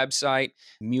our website,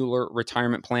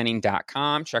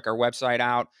 MuellerRetirementPlanning.com. Check our website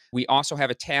out. We also have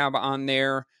a tab on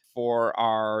there for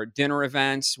our dinner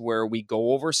events where we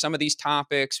go over some of these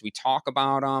topics. We talk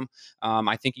about them.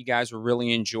 I think you guys will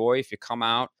really enjoy if you come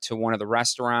out to one of the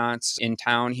restaurants in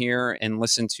town here and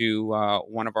listen to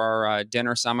one of our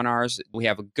dinner seminars. We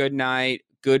have a good night,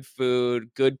 good food,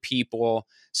 good people.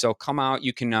 So come out.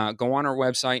 You can go on our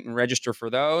website and register for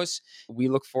those. We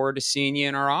look forward to seeing you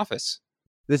in our office.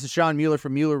 This is Shawn Mueller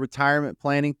from Mueller Retirement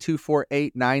Planning,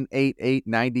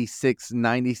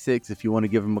 248-988-9696. If you want to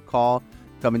give them a call,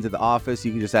 come into the office.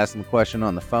 You can just ask them a question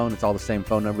on the phone. It's all the same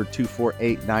phone number,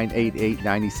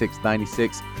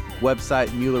 248-988-9696. Website,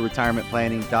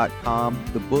 MuellerRetirementPlanning.com.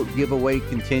 The book giveaway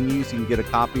continues. You can get a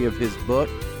copy of his book,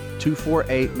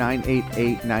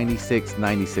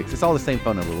 248-988-9696. It's all the same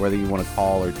phone number, whether you want to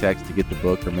call or text to get the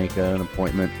book or make an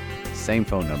appointment, same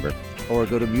phone number. Or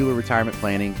go to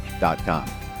MuellerRetirementPlanning.com.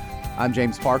 I'm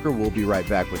James Parker. We'll be right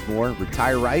back with more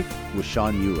Retire Right with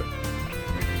Shawn Mueller.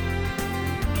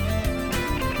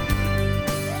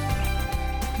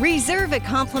 Reserve a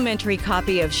complimentary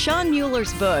copy of Shawn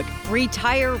Mueller's book,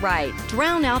 Retire Right,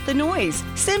 Drown Out the Noise.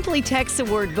 Simply text the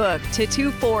word book to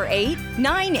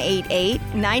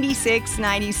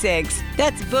 248-988-9696.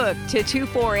 That's book to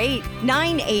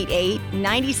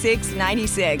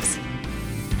 248-988-9696.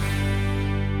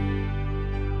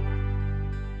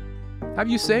 Have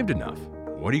you saved enough?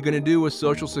 What are you going to do with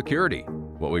Social Security?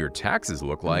 What will your taxes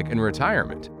look like in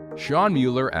retirement? Shawn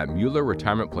Mueller at Mueller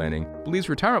Retirement Planning believes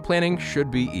retirement planning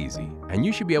should be easy, and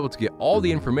you should be able to get all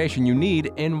the information you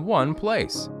need in one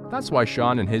place. That's why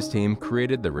Shawn and his team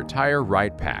created the Retire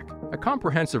Right Pack, a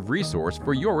comprehensive resource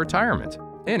for your retirement.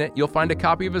 In it, you'll find a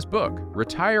copy of his book,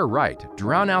 Retire Right,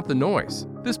 Drown Out the Noise.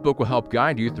 This book will help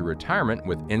guide you through retirement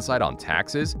with insight on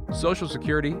taxes, Social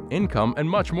Security, income, and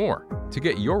much more. To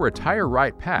get your Retire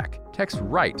Right pack, text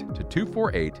RIGHT to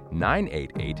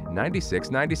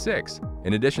 248-988-9696.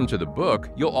 In addition to the book,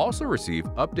 you'll also receive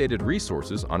updated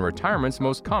resources on retirement's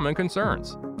most common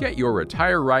concerns. Get your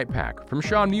Retire Right pack from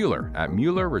Shawn Mueller at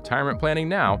Mueller Retirement Planning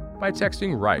now by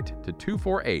texting RIGHT to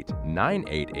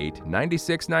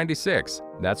 248-988-9696.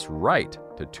 That's RIGHT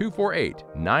to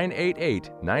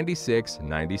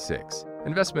 248-988-9696.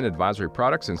 Investment advisory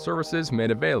products and services made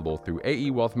available through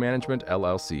AE Wealth Management,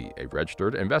 LLC, a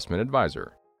registered investment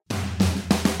advisor.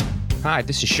 Hi,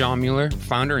 this is Shawn Mueller,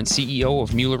 founder and CEO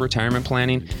of Mueller Retirement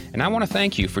Planning, and I want to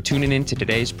thank you for tuning in to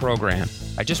today's program.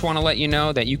 I just want to let you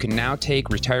know that you can now take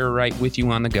Retire Right with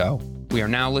you on the go. We are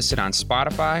now listed on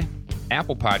Spotify,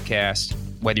 Apple Podcasts.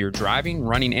 Whether you're driving,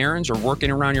 running errands, or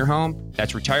working around your home,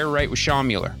 that's Retire Right with Shawn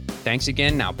Mueller. Thanks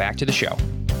again. Now back to the show.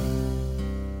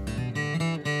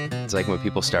 It's like when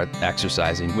people start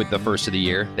exercising with the first of the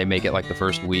year, they make it like the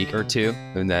first week or two,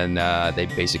 and then they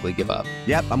basically give up.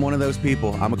 Yep, I'm one of those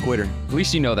people. I'm a quitter. At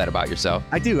least you know that about yourself.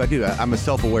 I do. I'm a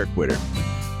self-aware quitter.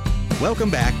 Welcome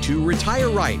back to Retire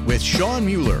Right with Shawn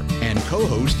Mueller and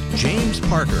co-host James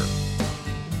Parker.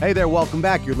 Hey there, welcome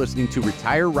back. You're listening to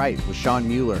Retire Right with Shawn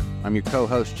Mueller. I'm your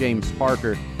co-host, James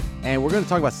Parker, and we're going to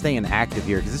talk about staying active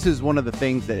here because this is one of the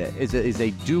things that is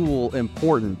a dual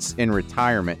importance in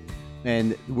retirement.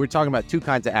 And we're talking about two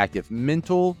kinds of active,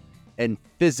 mental and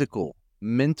physical.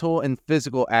 Mental and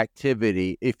physical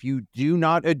activity. If you do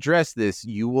not address this,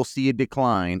 you will see a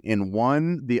decline in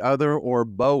one, the other, or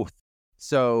both.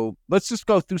 So let's just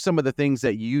go through some of the things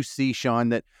that you see, Shawn,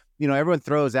 that, you know, everyone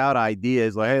throws out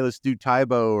ideas like, hey, let's do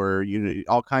Taibo or, you know,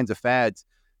 all kinds of fads.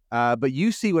 But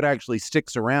you see what actually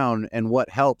sticks around and what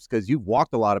helps because you've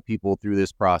walked a lot of people through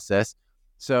this process.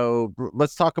 So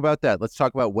let's talk about that. Let's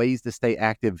talk about ways to stay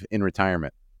active in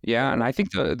retirement. Yeah, and I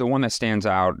think the one that stands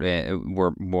out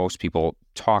where most people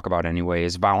talk about anyway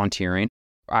is volunteering.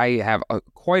 I have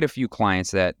quite a few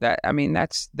clients that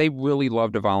they really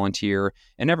love to volunteer,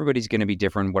 and everybody's going to be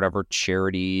different, whatever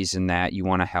charities and that you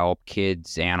want to help,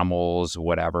 kids, animals,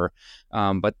 whatever.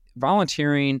 But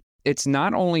volunteering, it's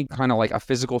not only kind of like a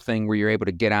physical thing where you're able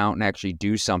to get out and actually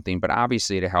do something, but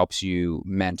obviously it helps you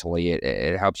mentally.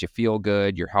 It helps you feel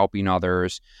good. You're helping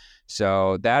others.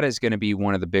 So that is going to be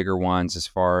one of the bigger ones as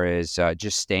far as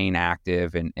just staying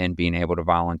active and being able to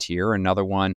volunteer. Another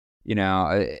one, you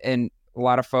know, and a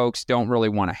lot of folks don't really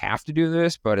want to have to do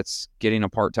this, but it's getting a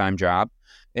part-time job.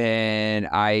 And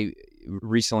I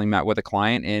recently met with a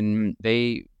client and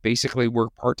they basically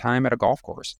work part-time at a golf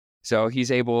course. So he's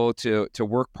able to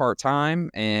work part-time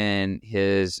and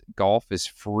his golf is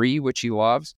free, which he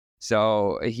loves.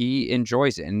 So he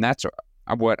enjoys it. And that's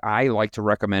what I like to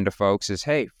recommend to folks is,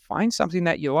 hey, find something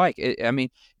that you like.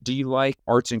 Do you like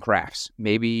arts and crafts?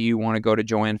 Maybe you want to go to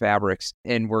Joann Fabrics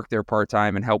and work there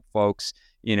part-time and help folks,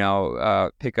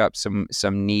 pick up some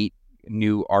neat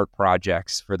new art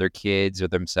projects for their kids or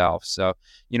themselves. So,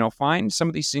 find some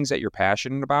of these things that you're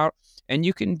passionate about, and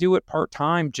you can do it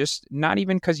part-time, just not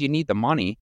even because you need the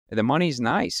money. The money's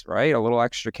nice, right? A little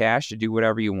extra cash to do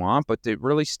whatever you want, but to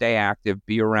really stay active,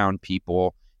 be around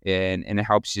people, and it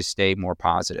helps you stay more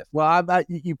positive. Well,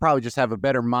 you probably just have a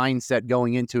better mindset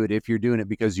going into it if you're doing it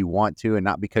because you want to and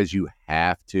not because you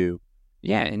have to.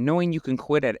 Yeah, and knowing you can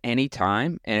quit at any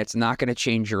time and it's not going to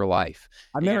change your life.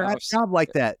 I've never had a job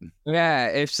like that. Yeah,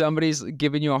 if somebody's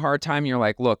giving you a hard time, you're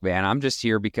like, look, man, I'm just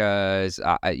here because,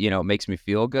 it makes me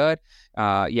feel good.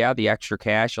 The extra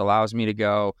cash allows me to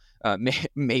go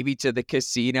maybe to the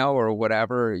casino or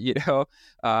whatever,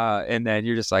 and then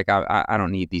you're just like, I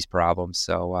don't need these problems,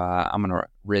 so I'm going to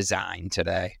resign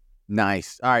today.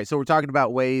 Nice. All right, so we're talking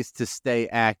about ways to stay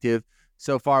active.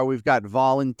 So far, we've got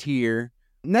volunteer.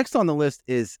 Next on the list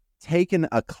is taking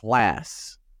a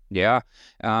class. Yeah,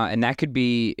 and that could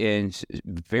be in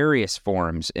various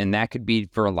forms, and that could be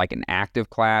for like an active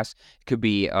class. It could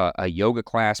be a yoga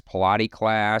class, Pilates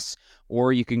class,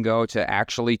 or you can go to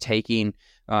actually taking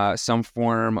some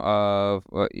form of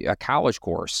a college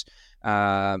course.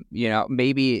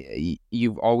 Maybe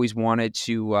you've always wanted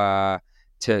to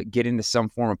get into some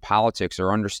form of politics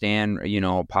or understand,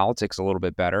 politics a little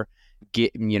bit better.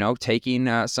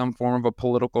 Taking some form of a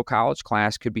political college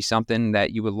class could be something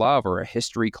that you would love, or a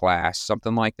history class,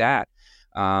 something like that.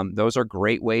 Those are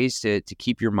great ways to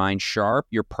keep your mind sharp.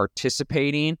 You're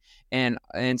participating, and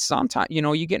sometimes,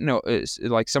 you get into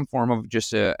like some form of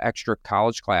just a extra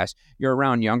college class. You're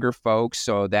around younger folks,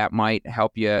 so that might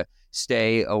help you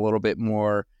stay a little bit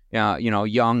more,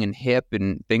 young and hip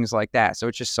and things like that. So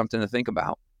it's just something to think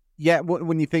about. Yeah,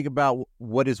 when you think about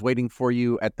what is waiting for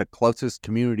you at the closest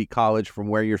community college from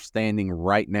where you're standing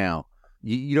right now,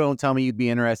 you don't tell me you'd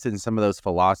be interested in some of those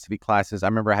philosophy classes. I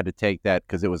remember I had to take that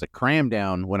because it was a cram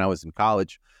down when I was in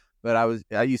college. But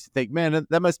I used to think, man,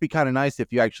 that must be kind of nice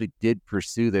if you actually did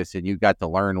pursue this and you got to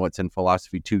learn what's in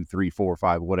philosophy 2, 3, 4,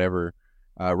 5, whatever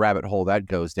rabbit hole that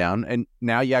goes down. And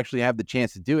now you actually have the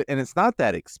chance to do it, and it's not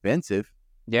that expensive.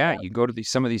 Yeah, you go to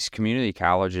some of these community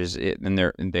colleges, and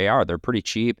they're pretty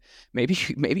cheap. Maybe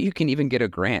you can even get a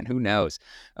grant. Who knows?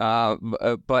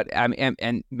 But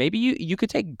and maybe you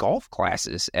could take golf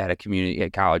classes at a community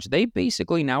college. They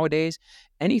basically nowadays,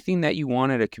 anything that you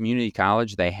want at a community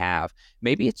college, they have.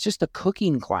 Maybe it's just a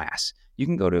cooking class. You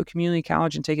can go to a community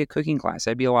college and take a cooking class.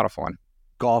 That'd be a lot of fun.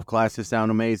 Golf classes sound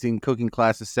amazing. Cooking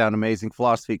classes sound amazing.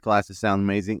 Philosophy classes sound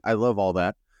amazing. I love all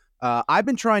that. I've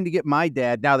been trying to get my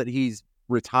dad, now that he's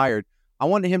retired, I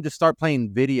wanted him to start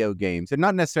playing video games, and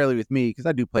not necessarily with me, because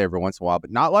I do play every once in a while, but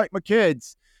not like my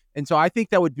kids. And so I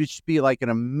think that would just be like an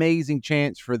amazing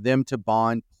chance for them to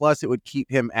bond. Plus, it would keep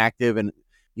him active, and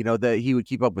that he would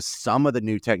keep up with some of the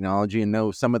new technology and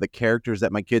know some of the characters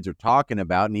that my kids are talking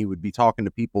about. And he would be talking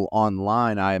to people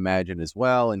online, I imagine, as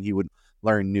well. And he would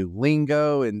learn new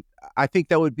lingo. And I think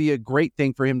that would be a great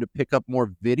thing for him to pick up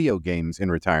more video games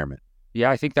in retirement. Yeah,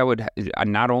 I think that would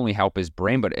not only help his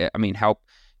brain, but help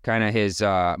kind of his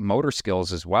motor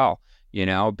skills as well.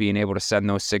 Being able to send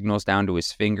those signals down to his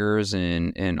fingers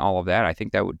and all of that. I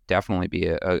think that would definitely be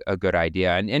a good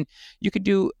idea. And you could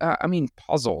do,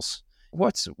 puzzles.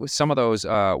 What's some of those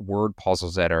word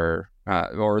puzzles that are,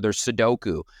 or there's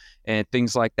Sudoku and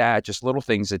things like that, just little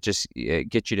things that just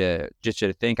get you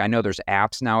to think. I know there's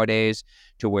apps nowadays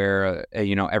to where,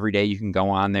 every day you can go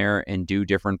on there and do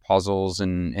different puzzles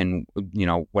and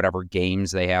whatever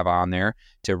games they have on there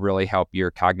to really help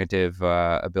your cognitive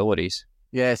abilities.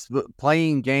 Yes,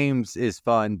 playing games is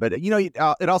fun, but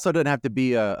it also doesn't have to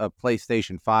be a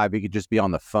PlayStation 5. It could just be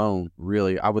on the phone.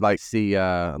 Really, I would like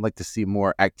to see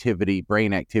more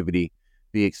brain activity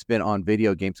being spent on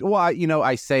video games. Well,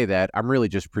 I say that I'm really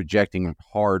just projecting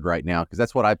hard right now, because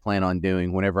that's what I plan on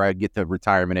doing whenever I get to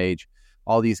retirement age.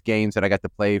 All these games that I got to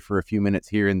play for a few minutes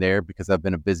here and there because I've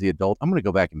been a busy adult, I'm going to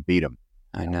go back and beat them.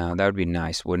 I know, that would be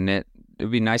nice, wouldn't it? It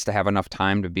would be nice to have enough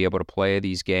time to be able to play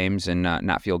these games and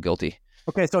not feel guilty.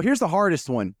 Okay, so here's the hardest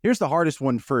one. Here's the hardest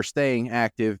one for staying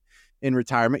active in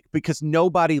retirement, because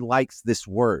nobody likes this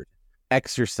word,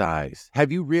 exercise.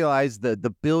 Have you realized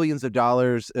the billions of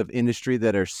dollars of industry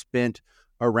that are spent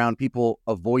around people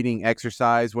avoiding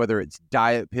exercise, whether it's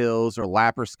diet pills or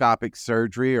laparoscopic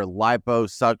surgery or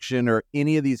liposuction or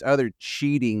any of these other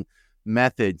cheating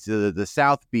methods, the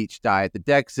South Beach diet, the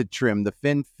Dexatrim, the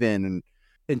Fen-Phen, and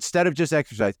instead of just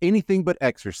exercise, anything but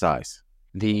exercise.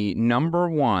 The number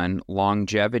one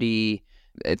longevity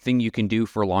A thing you can do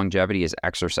for longevity is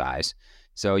exercise.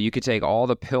 So you could take all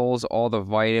the pills, all the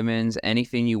vitamins,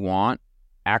 anything you want.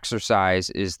 Exercise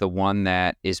is the one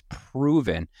that is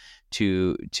proven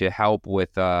to help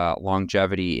with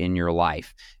longevity in your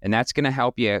life, and that's going to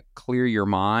help you clear your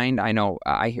mind. I know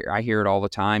I hear it all the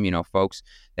time. Folks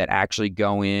that actually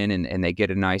go in and they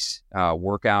get a nice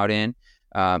workout in.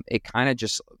 It kind of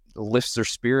just lifts their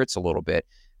spirits a little bit.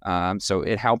 So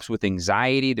it helps with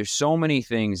anxiety. There's so many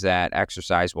things that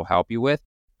exercise will help you with.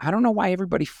 I don't know why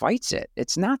everybody fights it.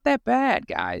 It's not that bad,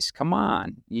 guys. Come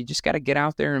on. You just got to get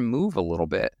out there and move a little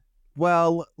bit.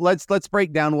 Well, let's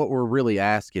break down what we're really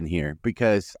asking here,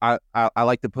 because I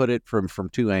like to put it from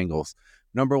two angles.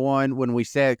 Number one, when we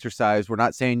say exercise, we're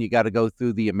not saying you got to go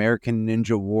through the American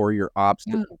Ninja Warrior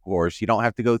obstacle course. You don't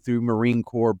have to go through Marine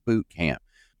Corps boot camp.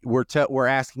 We're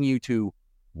asking you to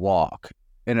walk.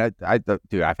 And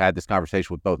I've had this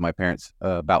conversation with both my parents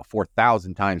about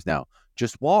 4,000 times now.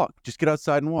 Just walk. Just get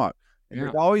outside and walk. And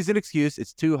there's always an excuse.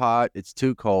 It's too hot. It's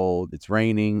too cold. It's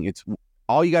raining.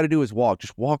 All you got to do is walk.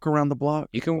 Just walk around the block.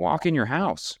 You can walk in your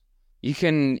house. You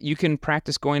can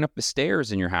practice going up the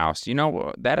stairs in your house.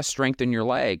 That'll strengthen your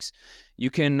legs. You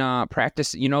can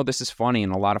practice. This is funny,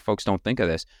 and a lot of folks don't think of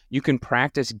this. You can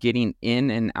practice getting in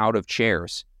and out of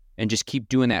chairs, and just keep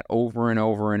doing that over and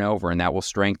over and over, and that will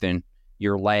strengthen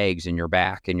your legs and your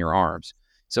back and your arms.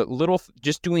 So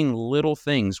just doing little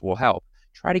things will help.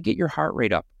 Try to get your heart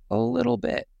rate up a little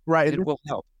bit. Right. It will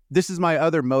help. This is my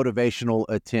other motivational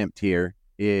attempt here.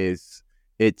 It's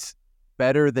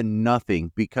better than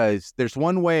nothing, because there's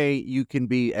one way you can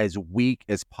be as weak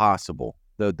as possible.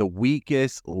 The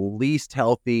weakest, least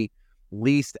healthy,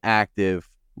 least active,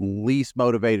 least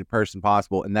motivated person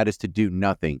possible, and that is to do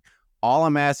nothing. All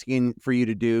I'm asking for you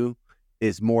to do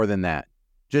is more than that.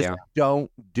 Just don't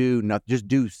do nothing. Just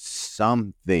do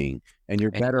something, and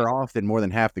you're better off than more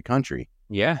than half the country.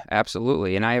 Yeah,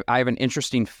 absolutely. And I have an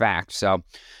interesting fact. So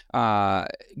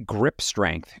grip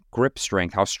strength,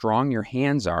 how strong your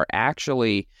hands are,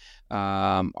 actually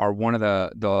are one of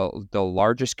the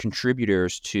largest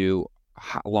contributors to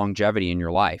longevity in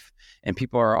your life. And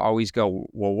people always go,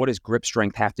 well, what does grip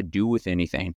strength have to do with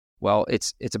anything? Well,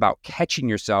 it's about catching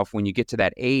yourself when you get to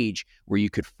that age where you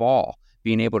could fall.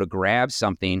 Being able to grab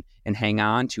something and hang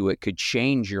on to it could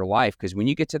change your life. Because when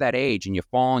you get to that age and you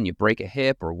fall and you break a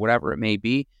hip or whatever it may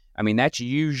be, that's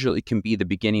usually can be the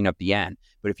beginning of the end.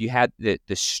 But if you had the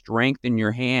strength in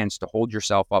your hands to hold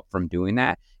yourself up from doing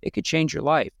that, it could change your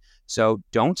life. So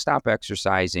don't stop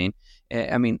exercising.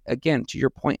 Again, to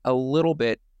your point, a little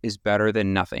bit is better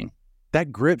than nothing.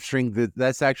 That grip strength,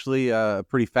 that's actually a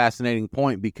pretty fascinating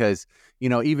point, because,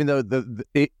 even though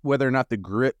whether or not the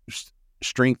grip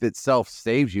strength itself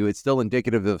saves you, it's still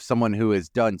indicative of someone who has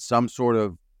done some sort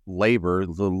of labor,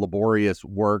 laborious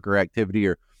work or activity,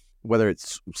 or whether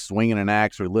it's swinging an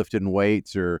axe or lifting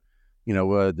weights, or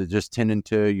just tending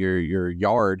to your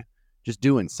yard, just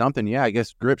doing something. Yeah, I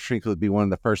guess grip strength would be one of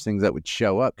the first things that would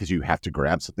show up, because you have to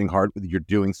grab something hard. You're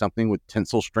doing something with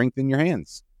tensile strength in your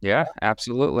hands. Yeah,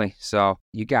 absolutely. So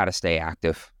you got to stay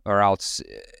active, or else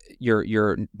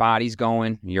your body's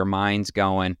going, your mind's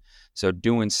going. So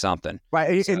doing something.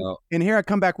 Right. And here I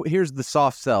come back. Here's the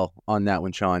soft sell on that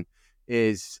one, Shawn,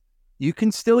 is you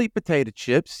can still eat potato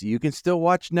chips. You can still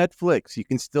watch Netflix. You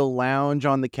can still lounge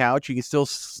on the couch. You can still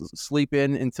sleep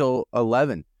in until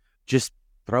 11. Just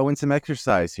throw in some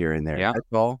exercise here and there. Yeah. That's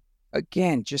all.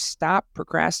 Again, just stop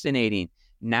procrastinating.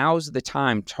 Now's the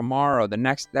time. Tomorrow,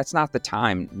 that's not the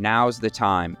time. Now's the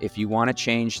time. If you want to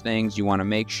change things, you want to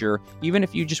make sure, even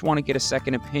if you just want to get a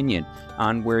second opinion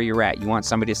on where you're at, you want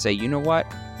somebody to say, you know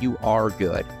what, you are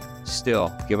good.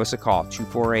 Still, give us a call,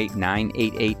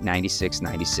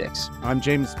 248-988-9696. I'm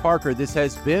James Parker. This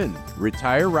has been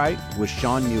Retire Right with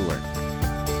Shawn Mueller.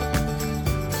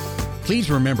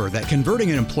 Please remember that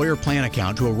converting an employer plan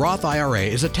account to a Roth IRA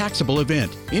is a taxable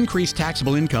event. Increased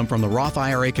taxable income from the Roth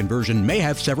IRA conversion may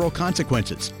have several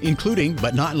consequences, including,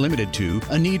 but not limited to,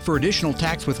 a need for additional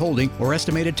tax withholding or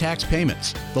estimated tax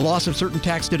payments, the loss of certain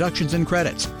tax deductions and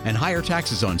credits, and higher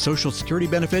taxes on Social Security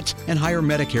benefits and higher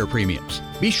Medicare premiums.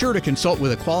 Be sure to consult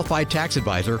with a qualified tax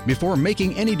advisor before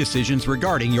making any decisions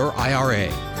regarding your IRA.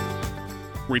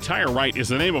 Retire Right is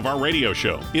the name of our radio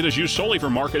show. It is used solely for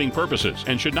marketing purposes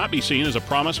and should not be seen as a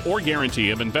promise or guarantee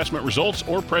of investment results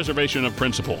or preservation of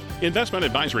principal. Investment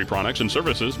advisory products and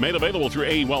services made available through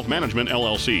AE Wealth Management,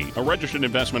 LLC, a registered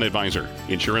investment advisor.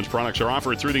 Insurance products are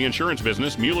offered through the insurance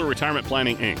business Mueller Retirement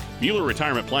Planning, Inc. Mueller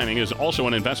Retirement Planning is also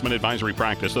an investment advisory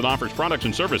practice that offers products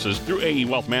and services through AE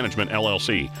Wealth Management,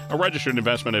 LLC, a registered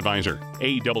investment advisor.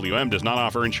 AEWM does not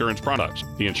offer insurance products.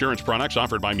 The insurance products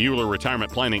offered by Mueller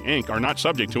Retirement Planning, Inc. are not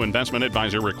subject to investment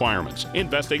advisor requirements.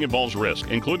 Investing involves risk,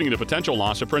 including the potential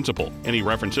loss of principal. Any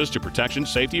references to protection,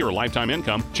 safety, or lifetime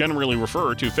income generally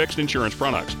refer to fixed insurance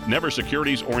products, never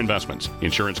securities or investments.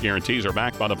 Insurance guarantees are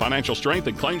backed by the financial strength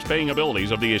and claims-paying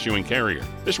abilities of the issuing carrier.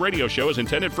 This radio show is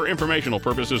intended for informational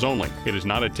purposes only. It is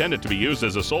not intended to be used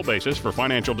as a sole basis for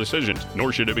financial decisions,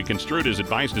 nor should it be construed as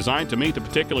advice designed to meet the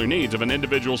particular needs of an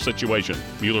individual situation.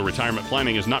 Mueller Retirement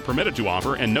Planning is not permitted to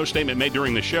offer, and no statement made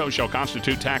during the show shall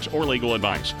constitute tax or legal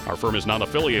advice. Our firm is not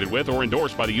affiliated with or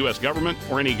endorsed by the U.S. government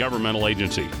or any governmental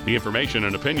agency. The information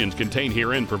and opinions contained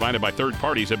herein provided by third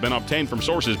parties have been obtained from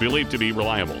sources believed to be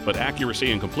reliable, but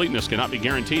accuracy and completeness cannot be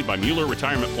guaranteed by Mueller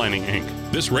Retirement Planning,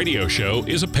 Inc. This radio show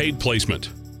is a paid placement.